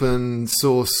some open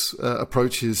source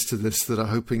approaches to this that are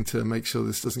hoping to make sure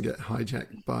this doesn't get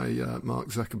hijacked by Mark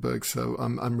Zuckerberg. So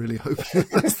I'm really hoping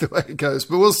that's the way it goes.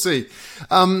 But we'll see.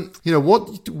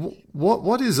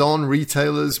 What is on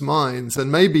retailers' minds?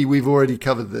 And maybe we've already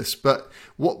covered this, but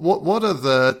what are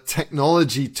the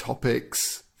technology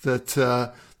topics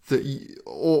that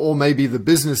or maybe the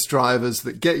business drivers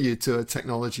that get you to a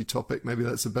technology topic? Maybe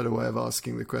that's a better way of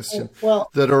asking the question. Well,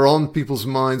 that are on people's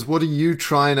minds. What are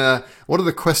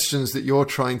the questions that you're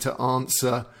trying to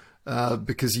answer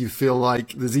because you feel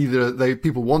like there's either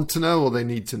people want to know or they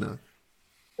need to know?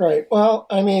 Right. Well,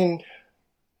 I mean,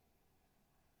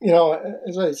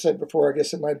 as I said before, I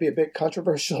guess it might be a bit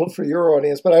controversial for your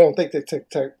audience, but I don't think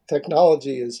that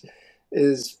technology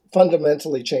is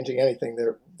fundamentally changing anything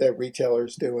that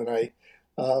retailers do. And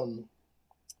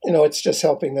it's just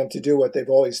helping them to do what they've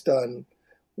always done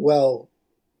well,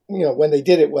 when they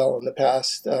did it well in the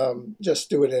past, just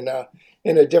do it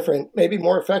in a different, maybe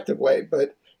more effective way,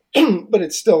 but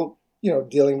it's still,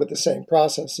 dealing with the same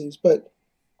processes. But,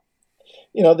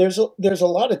 there's a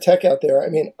lot of tech out there. I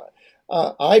mean,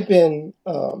 I've been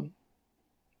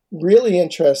really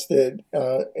interested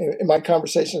in my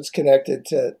conversations connected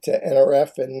to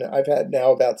NRF, and I've had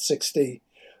now about 60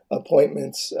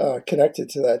 appointments connected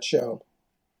to that show.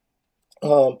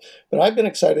 But I've been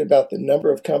excited about the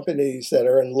number of companies that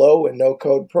are in low and no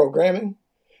code programming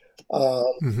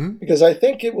because I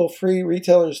think it will free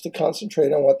retailers to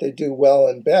concentrate on what they do well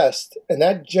and best. And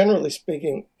that, generally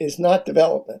speaking, is not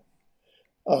development.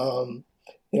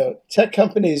 Tech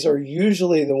companies are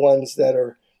usually the ones that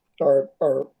are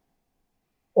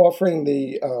offering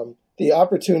the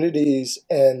opportunities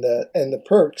and the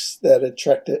perks that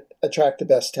attract the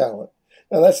best talent.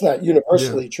 Now, that's not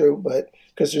universally true, but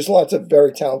because there's lots of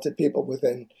very talented people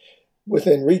within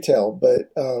retail,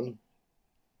 but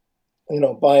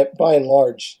by and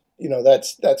large,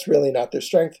 that's really not their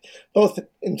strength, both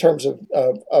in terms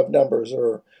of numbers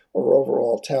or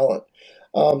overall talent.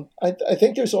 I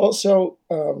think there's also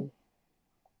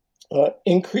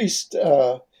increased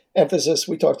emphasis.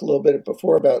 We talked a little bit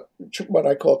before about what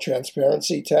I call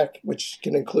transparency tech, which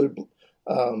can include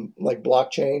like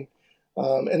blockchain.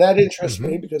 And that interests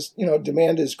me because,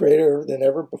 demand is greater than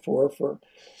ever before for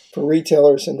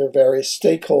retailers and their various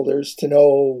stakeholders to know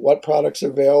what products are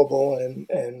available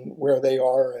and where they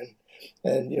are.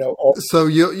 So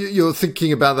you're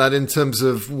thinking about that in terms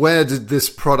of where did this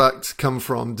product come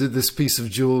from? Did this piece of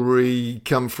jewelry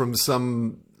come from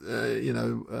some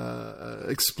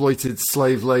exploited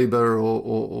slave labor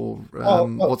or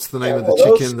what's the name of the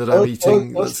chicken that I'm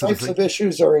eating? Those types of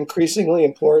issues are increasingly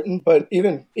important, but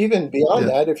even beyond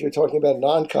that, if you're talking about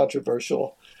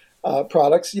non-controversial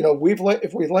products,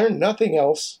 if we've learned nothing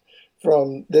else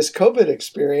from this COVID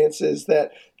experience, is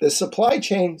that the supply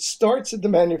chain starts at the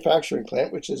manufacturing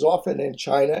plant, which is often in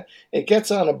China. It gets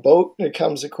on a boat and it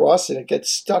comes across and it gets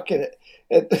stuck in it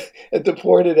at the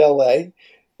port at LA.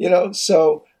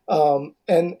 So and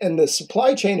the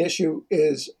supply chain issue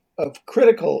is of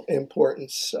critical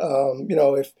importance.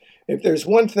 If there's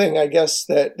one thing, I guess,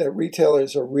 that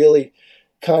retailers are really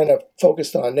kind of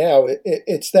focused on now,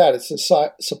 it's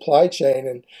the supply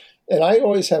chain. And I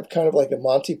always have kind of like a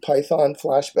Monty Python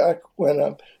flashback when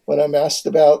I'm asked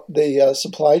about the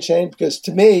supply chain, because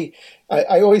to me,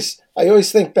 I always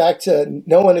think back to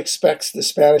No One Expects the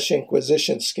Spanish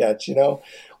Inquisition sketch,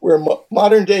 where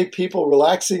modern day people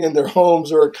relaxing in their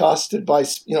homes are accosted by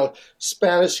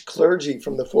Spanish clergy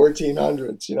from the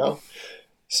 1400s.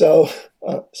 So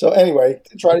anyway,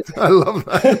 to try to I love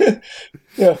that.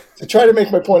 To try to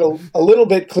make my point a little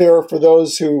bit clearer for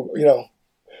those who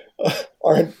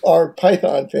aren't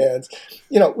Python fans,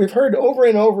 we've heard over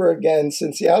and over again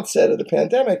since the outset of the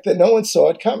pandemic that no one saw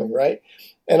it coming, right?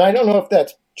 And I don't know if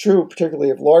that's true, particularly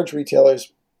of large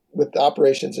retailers with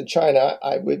operations in China.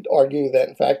 I would argue that,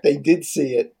 in fact, they did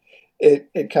see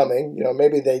it coming.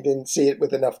 Maybe they didn't see it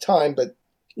with enough time, but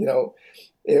it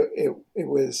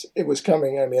was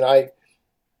coming. I mean,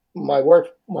 my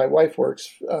wife works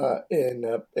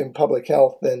in public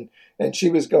health, and she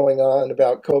was going on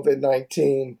about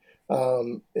COVID-19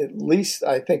 at least,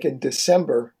 I think, in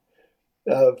December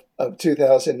of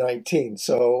 2019.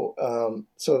 So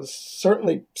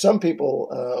certainly some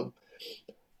people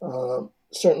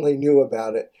certainly knew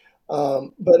about it.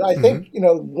 But I think,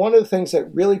 one of the things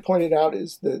that really pointed out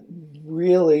is the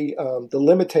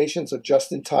limitations of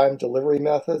just-in-time delivery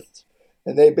methods,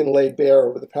 and they've been laid bare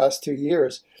over the past 2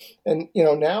 years. And,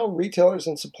 now retailers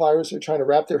and suppliers are trying to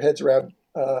wrap their heads around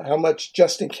how much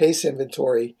just-in-case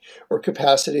inventory or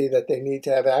capacity that they need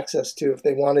to have access to if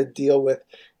they want to deal with,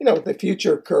 the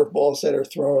future curveballs that are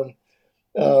thrown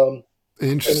in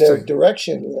their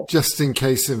direction.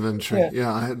 Just-in-case inventory.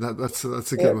 Yeah, that's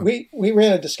a good one. We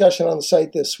ran a discussion on the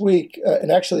site this week,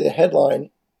 and actually the headline,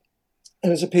 it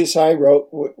was a piece I wrote,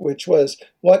 which was,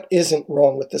 "What isn't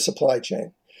wrong with the supply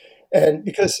chain?" And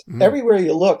because everywhere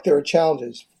you look, there are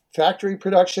challenges. Factory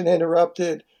production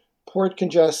interrupted, port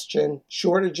congestion,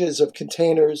 shortages of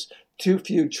containers, too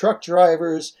few truck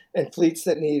drivers, and fleets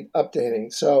that need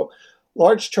updating. So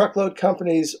large truckload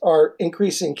companies are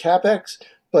increasing CapEx,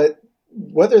 but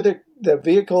whether the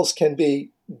vehicles can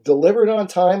be delivered on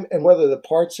time and whether the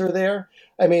parts are there.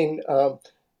 I mean,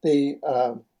 the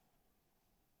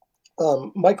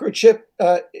microchip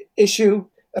issue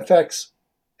affects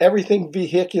everything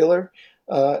vehicular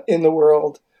in the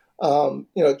world.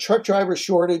 Truck driver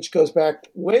shortage goes back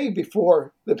way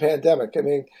before the pandemic. I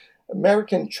mean,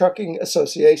 American Trucking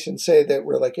Association say that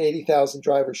we're like 80,000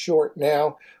 drivers short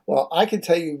now. Well, I can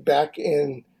tell you back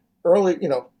in early,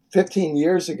 15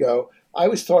 years ago, I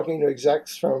was talking to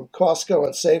execs from Costco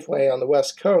and Safeway on the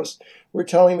West Coast who were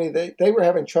telling me they were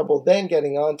having trouble then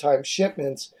getting on-time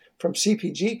shipments from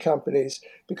CPG companies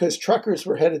because truckers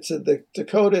were headed to the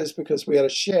Dakotas because we had a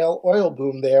shale oil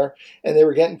boom there, and they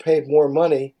were getting paid more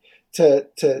money to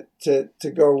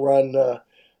go run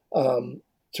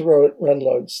run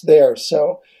loads there.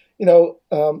 So,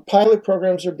 pilot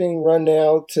programs are being run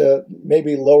now to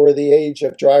maybe lower the age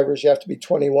of drivers. You have to be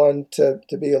 21 to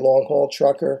be a long haul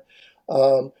trucker.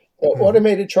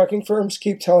 Automated trucking firms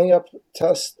keep telling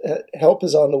us help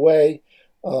is on the way.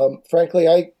 Frankly,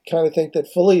 I kind of think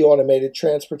that fully automated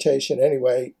transportation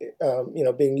anyway,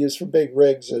 being used for big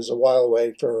rigs is a while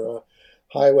away for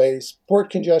highways. Port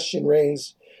congestion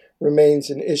remains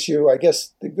an issue. I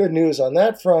guess the good news on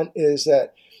that front is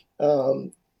that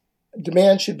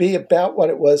demand should be about what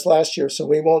it was last year, so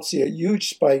we won't see a huge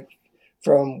spike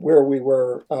from where we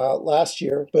were last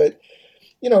year. But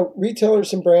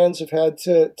retailers and brands have had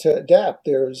to adapt.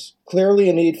 There's clearly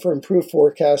a need for improved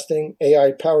forecasting.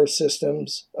 AI-powered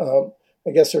systems,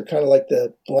 I guess, are kind of like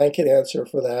the blanket answer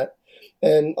for that.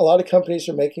 And a lot of companies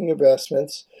are making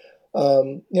investments.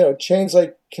 Chains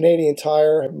like Canadian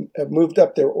Tire have moved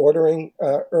up their ordering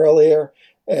earlier,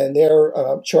 and they're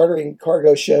chartering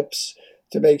cargo ships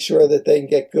to make sure that they can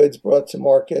get goods brought to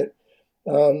market.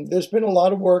 There's been a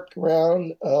lot of work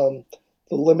around the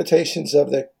limitations of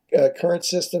the current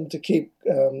system to keep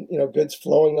goods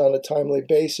flowing on a timely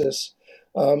basis,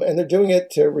 and they're doing it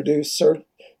to reduce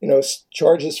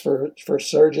charges for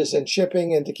surges in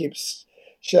shipping and to keep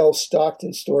shelves stocked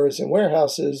in stores and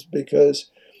warehouses because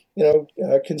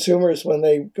consumers, when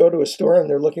they go to a store and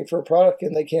they're looking for a product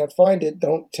and they can't find it,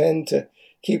 don't tend to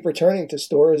keep returning to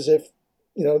stores if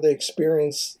the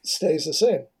experience stays the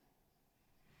same.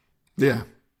 Yeah,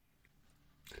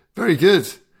 very good.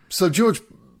 So George,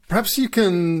 perhaps you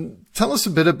can tell us a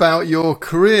bit about your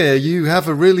career. You have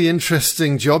a really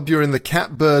interesting job. You're in the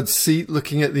catbird seat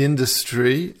looking at the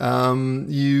industry.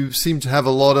 You seem to have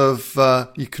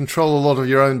you control a lot of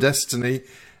your own destiny.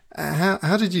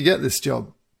 How did you get this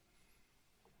job?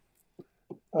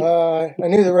 I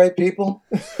knew the right people.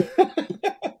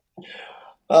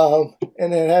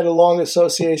 And it had a long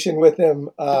association with them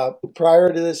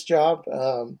prior to this job.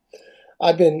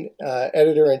 I've been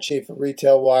editor-in-chief of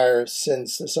Retail Wire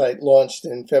since the site launched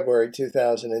in February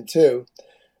 2002,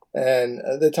 and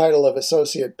the title of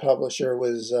associate publisher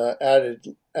was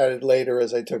added later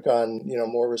as I took on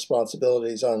more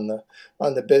responsibilities on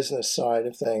the business side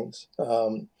of things.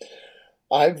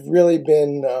 I've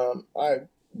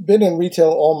been in retail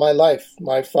all my life.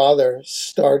 My father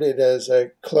started as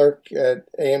a clerk at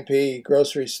A&P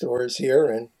grocery stores here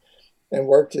and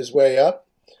worked his way up.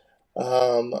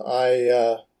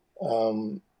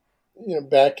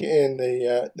 Back in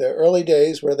the early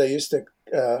days where they used to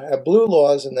have blue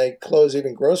laws and they close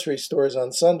even grocery stores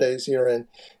on Sundays here in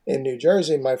New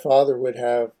Jersey, my father would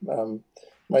have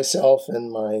myself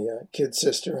and my kid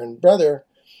sister and brother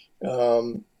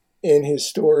in his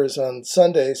stores on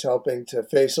Sundays helping to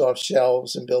face off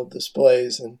shelves and build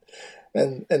displays and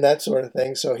that sort of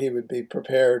thing. So he would be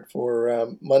prepared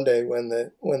for Monday when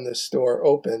the store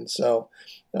opened. So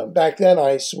back then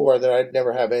I swore that I'd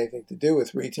never have anything to do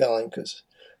with retailing because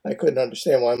I couldn't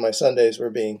understand why my Sundays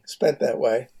were being spent that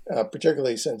way,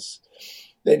 particularly since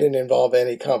they didn't involve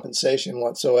any compensation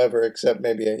whatsoever, except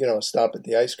maybe a stop at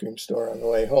the ice cream store on the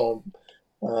way home.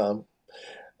 When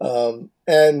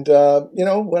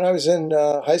I was in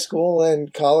high school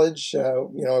and college, I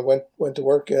went to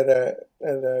work at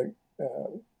a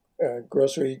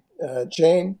grocery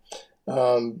chain,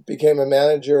 became a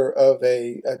manager of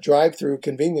a drive-through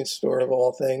convenience store of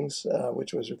all things,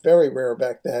 which was very rare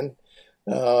back then,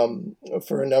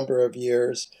 for a number of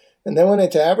years. And then went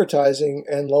into advertising,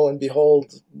 and lo and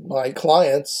behold, my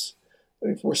clients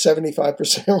were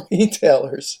 75%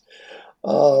 retailers.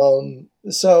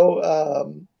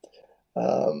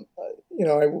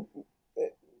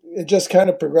 It just kind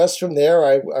of progressed from there.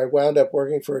 I wound up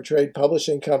working for a trade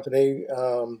publishing company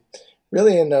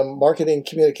really in the marketing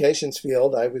communications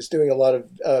field. I was doing a lot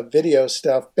of video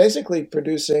stuff, basically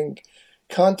producing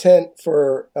content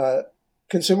for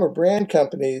consumer brand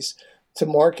companies to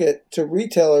market to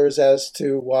retailers as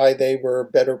to why they were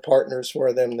better partners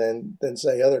for them than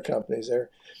say other companies. They're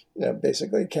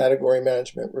basically category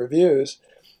management reviews,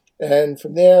 and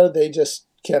from there they just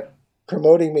kept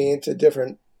promoting me into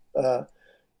different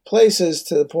places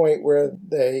to the point where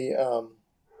they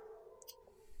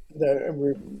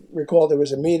recall there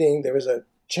was a meeting, there was a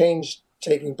change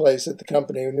taking place at the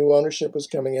company, new ownership was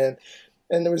coming in,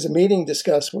 and there was a meeting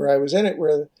discussed where I was in it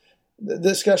where the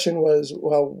discussion was,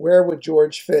 well, where would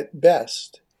George fit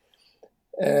best?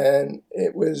 And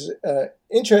it was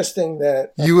interesting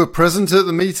that... You were present at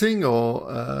the meeting,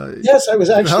 or...? Yes, I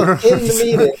was actually in the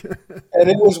meeting,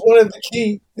 and it was one of the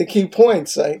key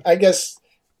points. I guess,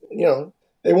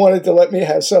 they wanted to let me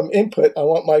have some input on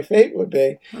what my fate would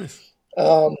be. Nice.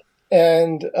 And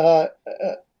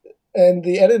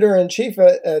the editor-in-chief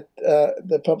at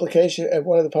the publication, at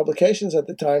one of the publications at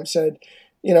the time, said,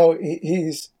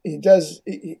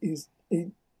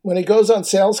 when he goes on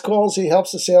sales calls, he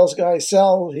helps the sales guy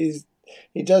sell. He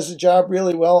does the job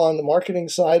really well on the marketing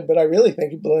side, but I really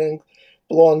think he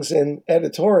belongs in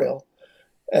editorial.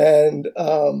 And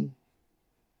to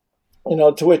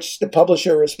which the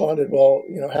publisher responded, well,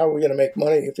 how are we going to make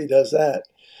money if he does that?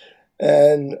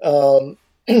 And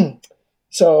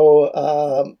so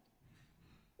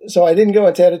I didn't go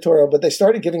into editorial, but they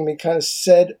started giving me kind of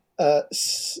side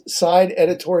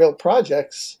editorial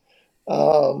projects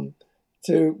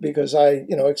because I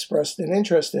expressed an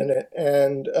interest in it.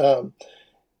 And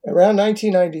around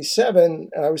 1997,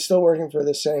 I was still working for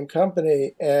the same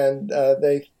company, and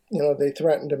they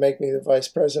threatened to make me the vice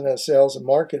president of sales and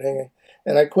marketing,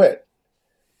 and I quit.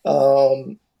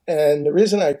 And the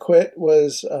reason I quit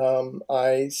was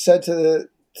I said to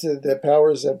the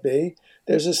powers that be,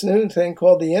 there's this new thing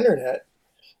called the internet,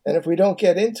 and if we don't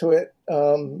get into it,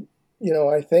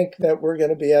 I think that we're going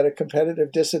to be at a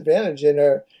competitive disadvantage in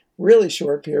a really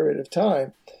short period of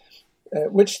time,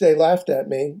 at which they laughed at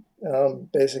me.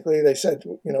 Basically, they said,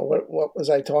 what was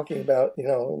I talking about? It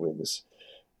was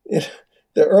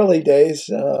the early days,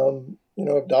 of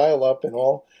dial-up and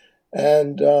all.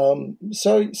 And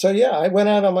so I went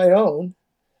out on my own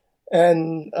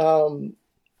and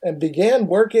began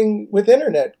working with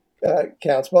internet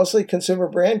accounts, mostly consumer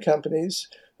brand companies,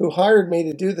 who hired me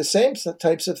to do the same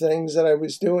types of things that I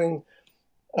was doing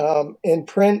in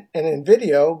print and in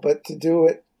video, but to do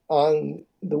it on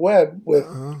the web with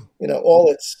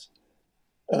all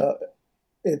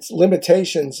its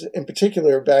limitations, in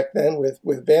particular back then with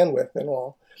bandwidth and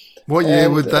all. What year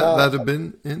would that have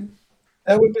been in?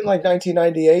 That would have been like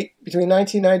 1998, between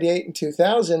 1998 and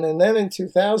 2000. And then in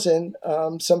 2000,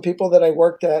 some people that I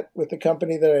worked at with the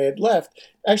company that I had left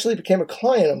actually became a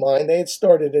client of mine. They had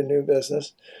started a new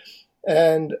business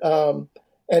and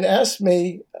asked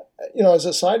me, as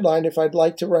a sideline, if I'd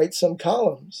like to write some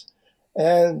columns.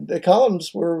 And the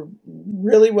columns were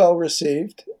really well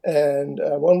received. And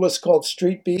one was called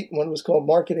Street Beat, and one was called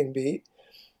Marketing Beat.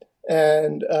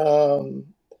 And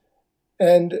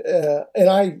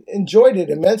I enjoyed it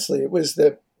immensely. It was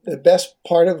the best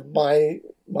part of my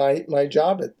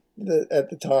job at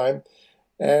the time,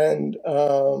 and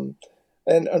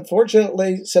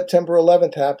unfortunately September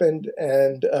 11th happened,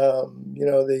 and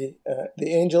the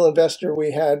angel investor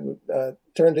we had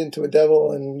turned into a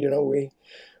devil, and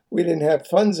we didn't have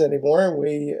funds anymore.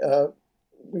 We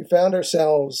found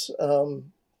ourselves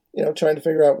trying to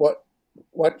figure out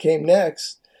what came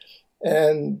next,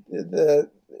 and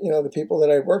the people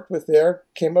that I worked with there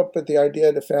came up with the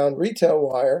idea to found Retail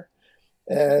Wire,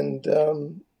 and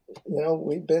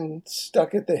we've been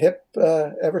stuck at the hip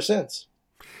ever since.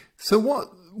 So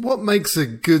what makes a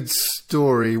good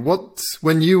story?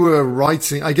 When you were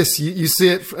writing, I guess you see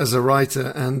it as a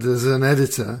writer and as an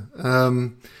editor,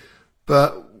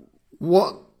 but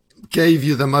what gave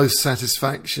you the most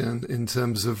satisfaction in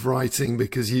terms of writing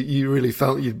because you really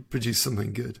felt you'd produced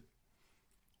something good?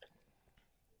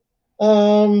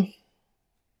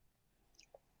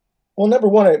 Well, number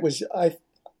one, it was I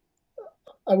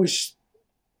was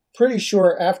pretty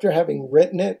sure after having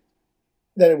written it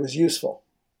that it was useful,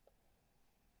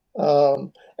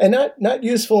 and not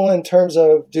useful in terms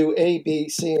of do A, B,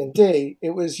 C, and D.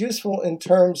 It was useful in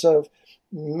terms of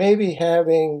maybe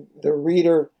having the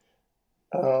reader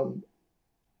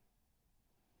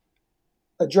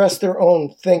address their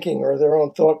own thinking or their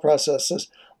own thought processes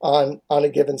on a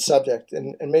given subject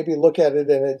and maybe look at it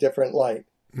in a different light.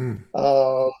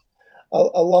 A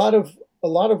lot of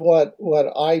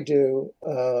what I do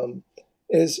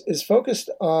is focused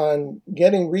on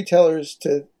getting retailers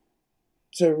to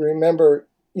to remember,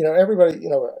 everybody,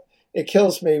 it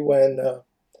kills me when,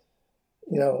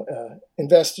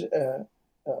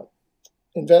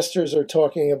 investors are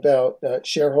talking about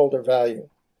shareholder value.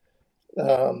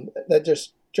 That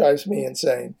just drives me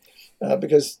insane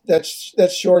because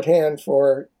that's shorthand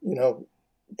for,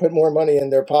 put more money in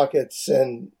their pockets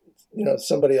and,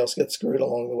 somebody else gets screwed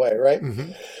along the way, right?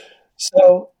 Mm-hmm.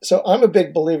 So I'm a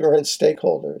big believer in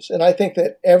stakeholders, and I think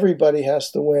that everybody has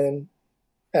to win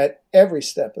at every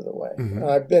step of the way. Mm-hmm.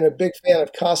 I've been a big fan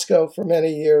of Costco for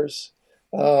many years.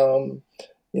 I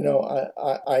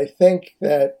think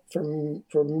that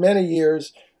for many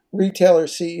years, retailer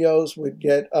CEOs would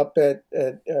get up at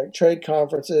trade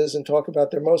conferences and talk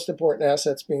about their most important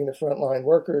assets being the frontline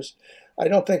workers. I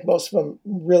don't think most of them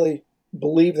really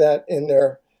believe that in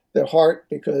their heart,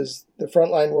 because the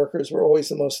frontline workers were always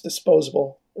the most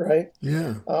disposable, right?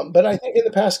 Yeah. But I think in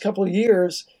the past couple of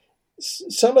years,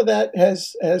 some of that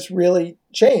has really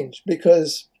changed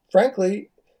because, frankly,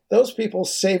 those people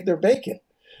saved their bacon.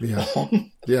 Yeah.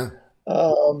 Yeah.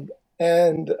 I'm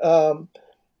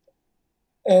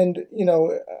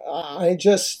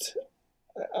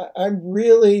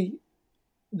really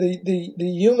the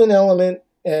human element,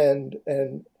 and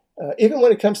even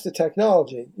when it comes to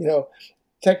technology,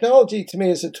 technology to me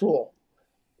is a tool.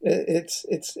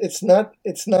 It's not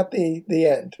the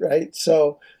end, right?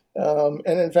 So, and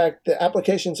in fact, the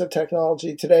applications of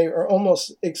technology today are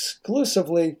almost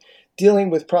exclusively dealing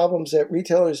with problems that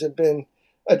retailers have been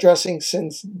addressing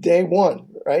since day one,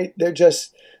 right? They're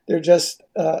just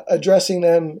addressing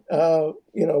them,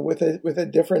 with a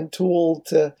different tool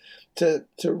to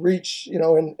reach,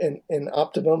 an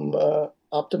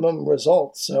optimum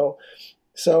results. So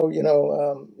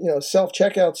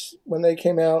self-checkouts, when they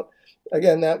came out,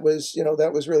 again, that was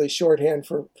really shorthand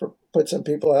for put some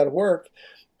people out of work.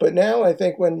 But now I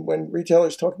think when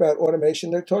retailers talk about automation,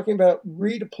 they're talking about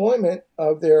redeployment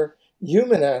of their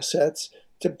human assets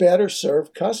to better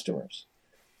serve customers.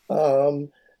 I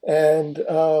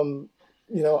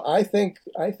think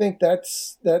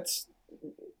that's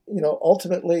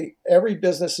ultimately every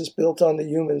business is built on the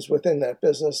humans within that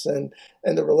business and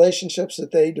the relationships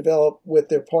that they develop with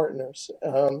their partners,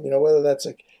 whether that's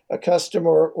a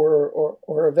customer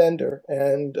or a vendor.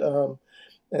 And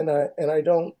I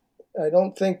don't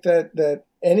think that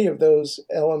any of those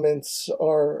elements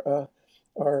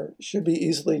should be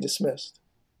easily dismissed.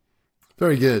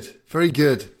 Very good. Very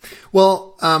good.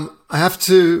 Well, I have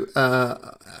to,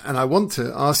 and I want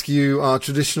to ask you our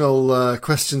traditional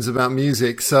questions about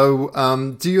music. So,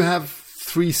 do you have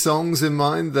 3 songs in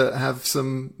mind that have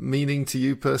some meaning to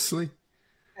you personally?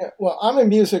 Yeah, well, I'm a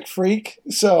music freak,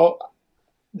 so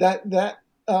that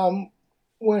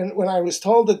when I was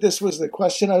told that this was the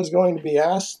question I was going to be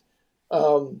asked,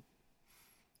 it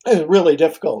was really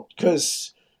difficult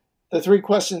because the 3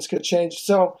 questions could change.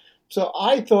 So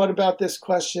I thought about this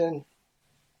question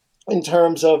in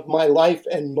terms of my life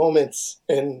and moments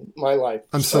in my life.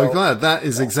 I'm so glad. That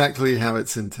is exactly how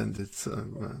it's intended. So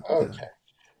okay.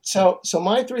 Yeah. So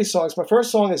my 3 songs. My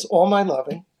first song is "All My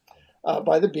Loving"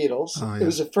 by the Beatles. Oh, yeah. It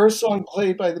was the first song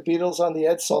played by the Beatles on the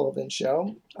Ed Sullivan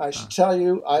Show. I should tell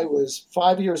you, I was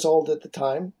 5 years old at the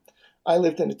time. I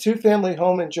lived in a 2-family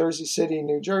home in Jersey City,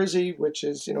 New Jersey, which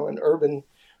is an urban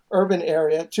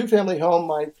area. 2-family home.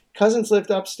 My cousins lived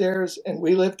upstairs and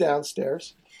we lived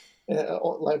downstairs,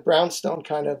 like brownstone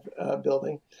kind of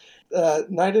building.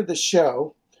 Night of the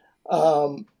show,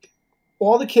 all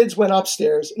the kids went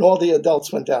upstairs and all the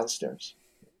adults went downstairs.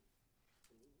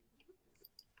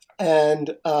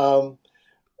 And the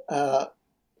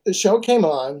show came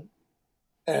on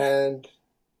and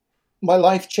my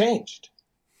life changed.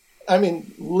 I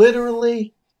mean,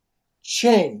 literally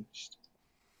changed.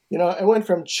 I went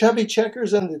from Chubby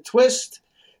Checkers and the Twist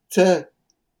to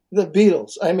the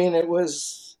Beatles. I mean, it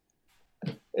was,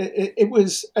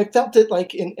 I felt it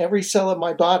like in every cell of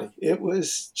my body. It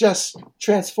was just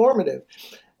transformative.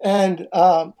 And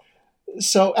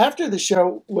so after the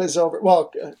show was over,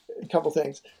 well, a couple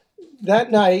things.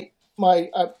 That night,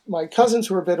 my cousins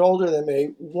were a bit older than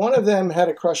me. One of them had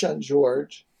a crush on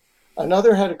George.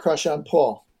 Another had a crush on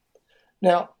Paul.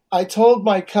 Now, I told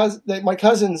my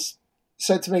cousins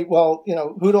said to me, well,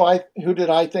 who did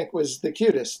I think was the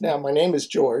cutest? Now, my name is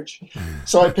George,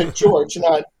 so I picked George,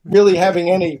 not really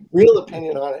having any real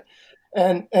opinion on it.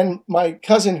 And my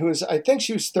cousin, I think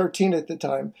she was 13 at the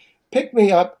time, picked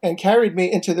me up and carried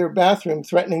me into their bathroom,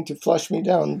 threatening to flush me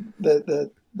down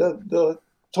the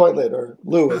toilet, or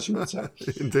loo, as you would say.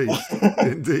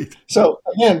 Indeed. So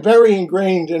again, very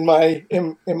ingrained in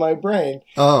my brain.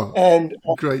 Oh, and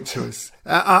great choice.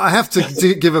 I have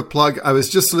to give a plug. I was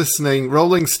just listening.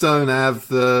 Rolling Stone have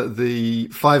the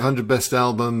 500 best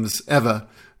albums ever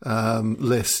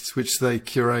list, which they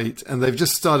curate, and they've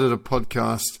just started a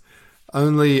podcast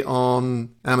only on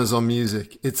Amazon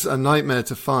Music. It's a nightmare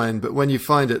to find, but when you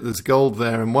find it, there's gold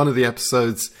there. And one of the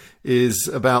episodes is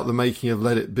about the making of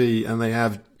Let It Be, and they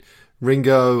have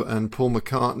Ringo and Paul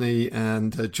McCartney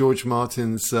and George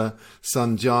Martin's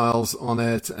son Giles on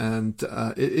it, and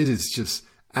it is just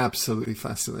absolutely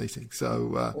fascinating.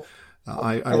 So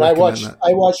I recommend that.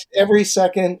 I watched every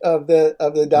second of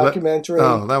the documentary.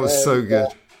 That was so good.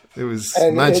 It was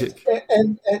magic.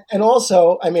 And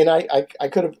also, I mean, I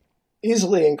could have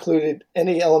easily included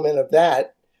any element of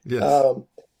that. Yes.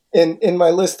 In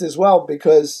my list as well,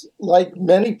 because like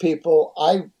many people,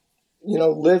 I,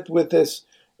 lived with this,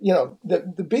 the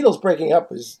Beatles breaking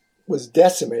up was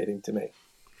decimating to me.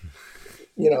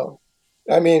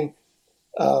 I mean,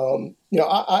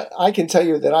 I can tell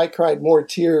you that I cried more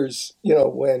tears,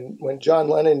 when John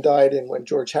Lennon died and when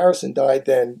George Harrison died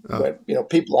than when,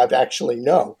 people I've actually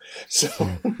know. So,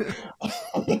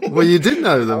 well, you did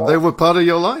know them; they were part of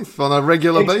your life on a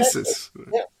regular basis.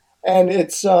 Yeah. And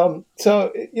it's I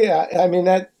mean,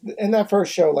 that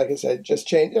first show, like I said, just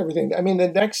changed everything. I mean, the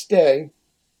next day,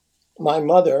 my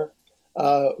mother,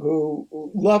 who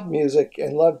loved music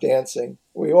and loved dancing,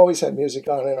 we always had music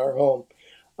on in our home,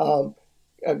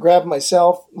 grabbed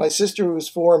myself, my sister who was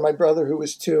 4, and my brother who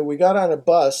was 2. We got on a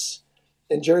bus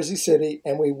in Jersey City,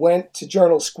 and we went to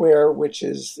Journal Square, which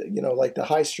is, like the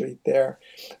high street there,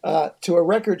 to a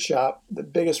record shop, the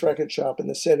biggest record shop in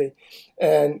the city.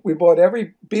 And we bought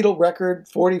every Beatle record,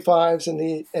 45s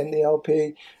and the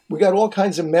LP. We got all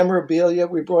kinds of memorabilia.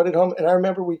 We brought it home. And I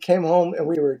remember we came home and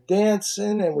we were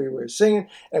dancing and we were singing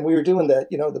and we were doing the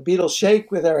Beatles shake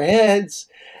with our heads.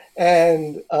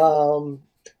 And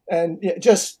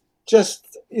just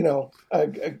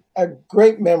a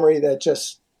great memory that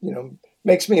just,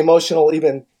 makes me emotional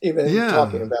even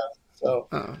talking about it. So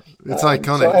it's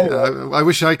iconic. So anyway. I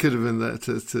wish I could have been there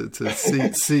to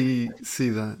see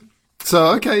that. So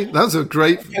okay, that was a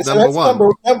great number one.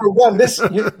 Number one. This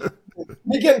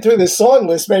me getting through this song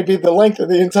list may be the length of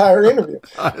the entire interview.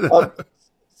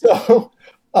 So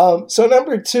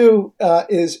number 2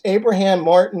 is Abraham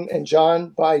Martin and John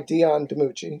by Dion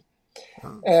DiMucci.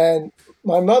 And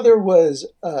my mother was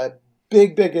a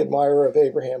big admirer of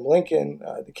Abraham Lincoln,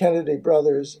 the Kennedy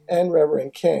brothers, and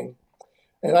Reverend King.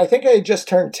 And I think I had just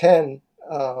turned 10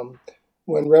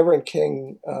 when Reverend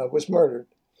King was murdered.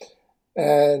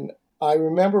 And I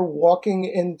remember walking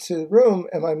into the room,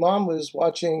 and my mom was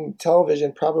watching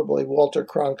television, probably Walter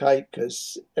Cronkite,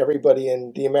 because everybody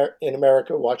in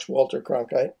America watched Walter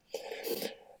Cronkite.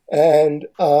 And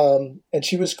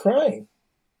she was crying.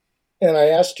 And I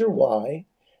asked her why.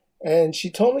 And she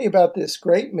told me about this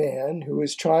great man who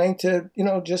was trying to,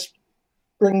 just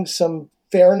bring some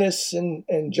fairness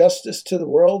and justice to the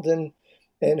world and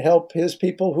help his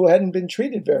people who hadn't been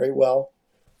treated very well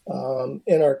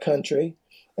in our country,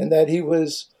 and that he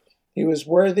was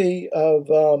worthy of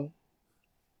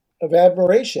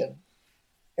admiration,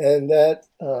 and that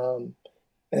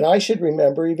and I should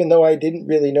remember, even though I didn't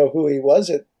really know who he was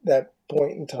at that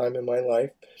point in time in my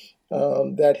life,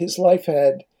 that his life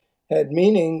had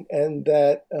meaning, and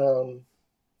that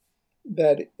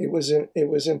it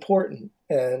was important.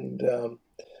 And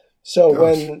so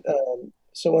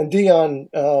when Dion,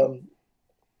 of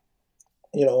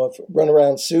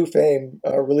Runaround Sue fame,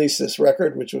 released this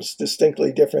record, which was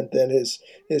distinctly different than his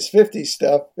 50s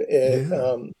stuff, it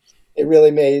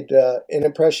really made an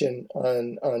impression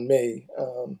on me.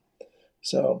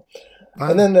 Wow.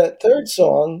 And then the third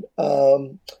song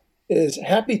is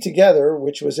Happy Together,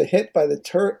 which was a hit by the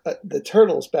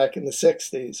Turtles back in the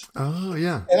 60s. Oh,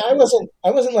 yeah. And I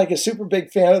wasn't like a super big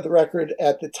fan of the record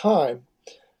at the time.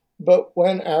 But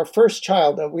when our first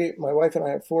child, my wife and I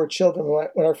have 4 children,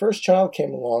 when our first child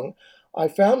came along, I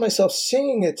found myself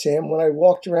singing it to him when I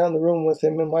walked around the room with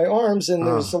him in my arms. And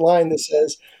there's a line that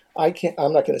says, I'm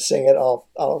not going to sing it. I'll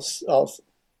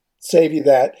save you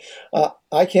that.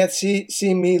 I can't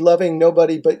see me loving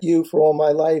nobody but you for all my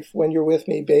life. When you're with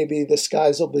me, baby, the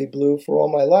skies will be blue for all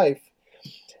my life.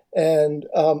 And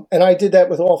I did that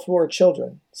with all 4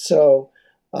 children. So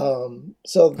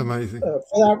amazing. For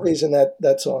that reason,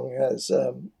 that song has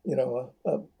a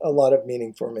lot of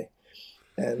meaning for me.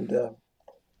 And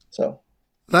so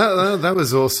that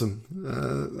was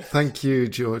awesome. Thank you,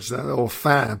 George. Or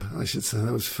fab, I should say.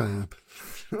 That was fab.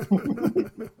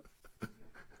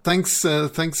 Thanks a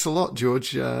lot,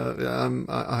 George.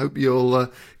 I hope you'll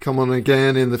come on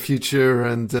again in the future,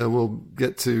 and we'll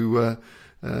get to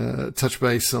touch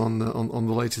base on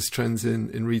the latest trends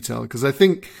in retail. Because I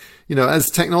think, as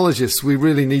technologists, we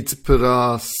really need to put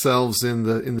ourselves in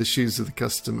the shoes of the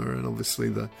customer, and obviously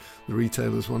the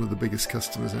retailer is one of the biggest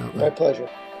customers out there. My pleasure.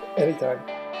 Anytime.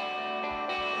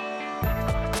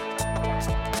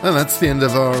 And that's the end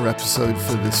of our episode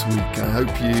for this week. I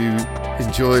hope you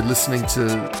enjoyed listening to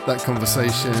that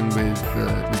conversation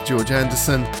with George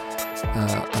Anderson.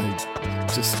 I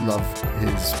just love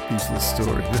his Beatles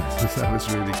story. That was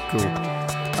really cool.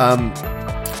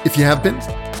 If you have been,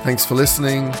 thanks for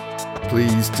listening.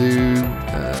 Please do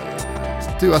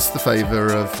us the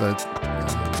favor of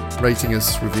rating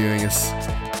us, reviewing us,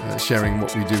 sharing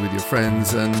what we do with your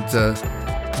friends. And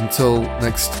until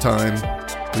next time,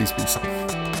 please be safe.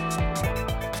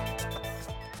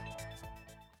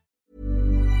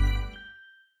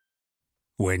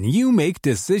 When you make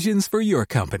decisions for your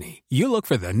company, you look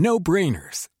for the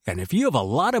no-brainers. And if you have a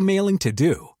lot of mailing to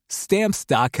do,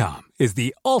 Stamps.com is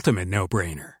the ultimate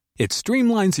no-brainer. It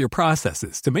streamlines your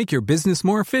processes to make your business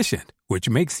more efficient, which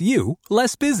makes you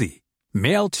less busy.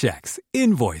 Mail checks,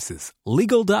 invoices,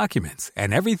 legal documents,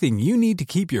 and everything you need to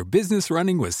keep your business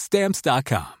running with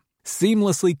Stamps.com.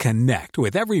 Seamlessly connect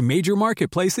with every major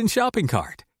marketplace and shopping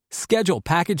cart. Schedule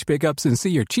package pickups and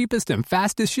see your cheapest and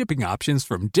fastest shipping options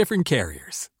from different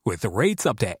carriers, with rates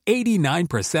up to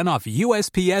 89% off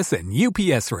USPS and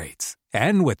UPS rates.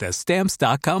 And with the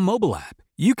Stamps.com mobile app,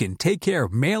 you can take care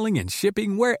of mailing and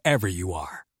shipping wherever you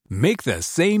are. Make the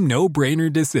same no-brainer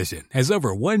decision as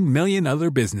over 1 million other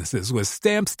businesses with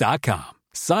Stamps.com.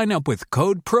 Sign up with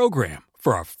code PROGRAM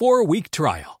for a 4-week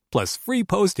trial, plus free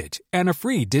postage and a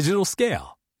free digital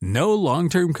scale. No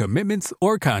long-term commitments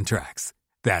or contracts.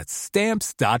 That's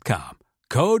Stamps.com.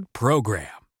 Code PROGRAM.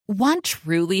 Want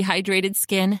truly hydrated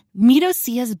skin? Meet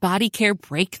Osea's Body Care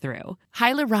Breakthrough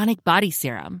Hyaluronic Body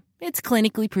Serum. It's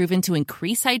clinically proven to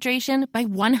increase hydration by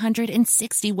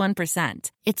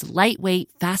 161%. It's lightweight,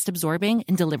 fast-absorbing,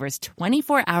 and delivers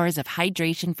 24 hours of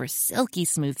hydration for silky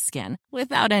smooth skin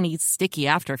without any sticky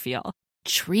afterfeel.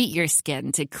 Treat your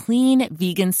skin to clean,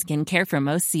 vegan skincare from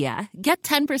Osea. Get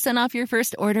 10% off your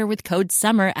first order with code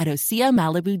SUMMER at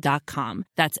OseaMalibu.com.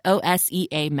 That's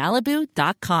OSEA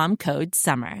Malibu.com, code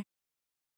SUMMER.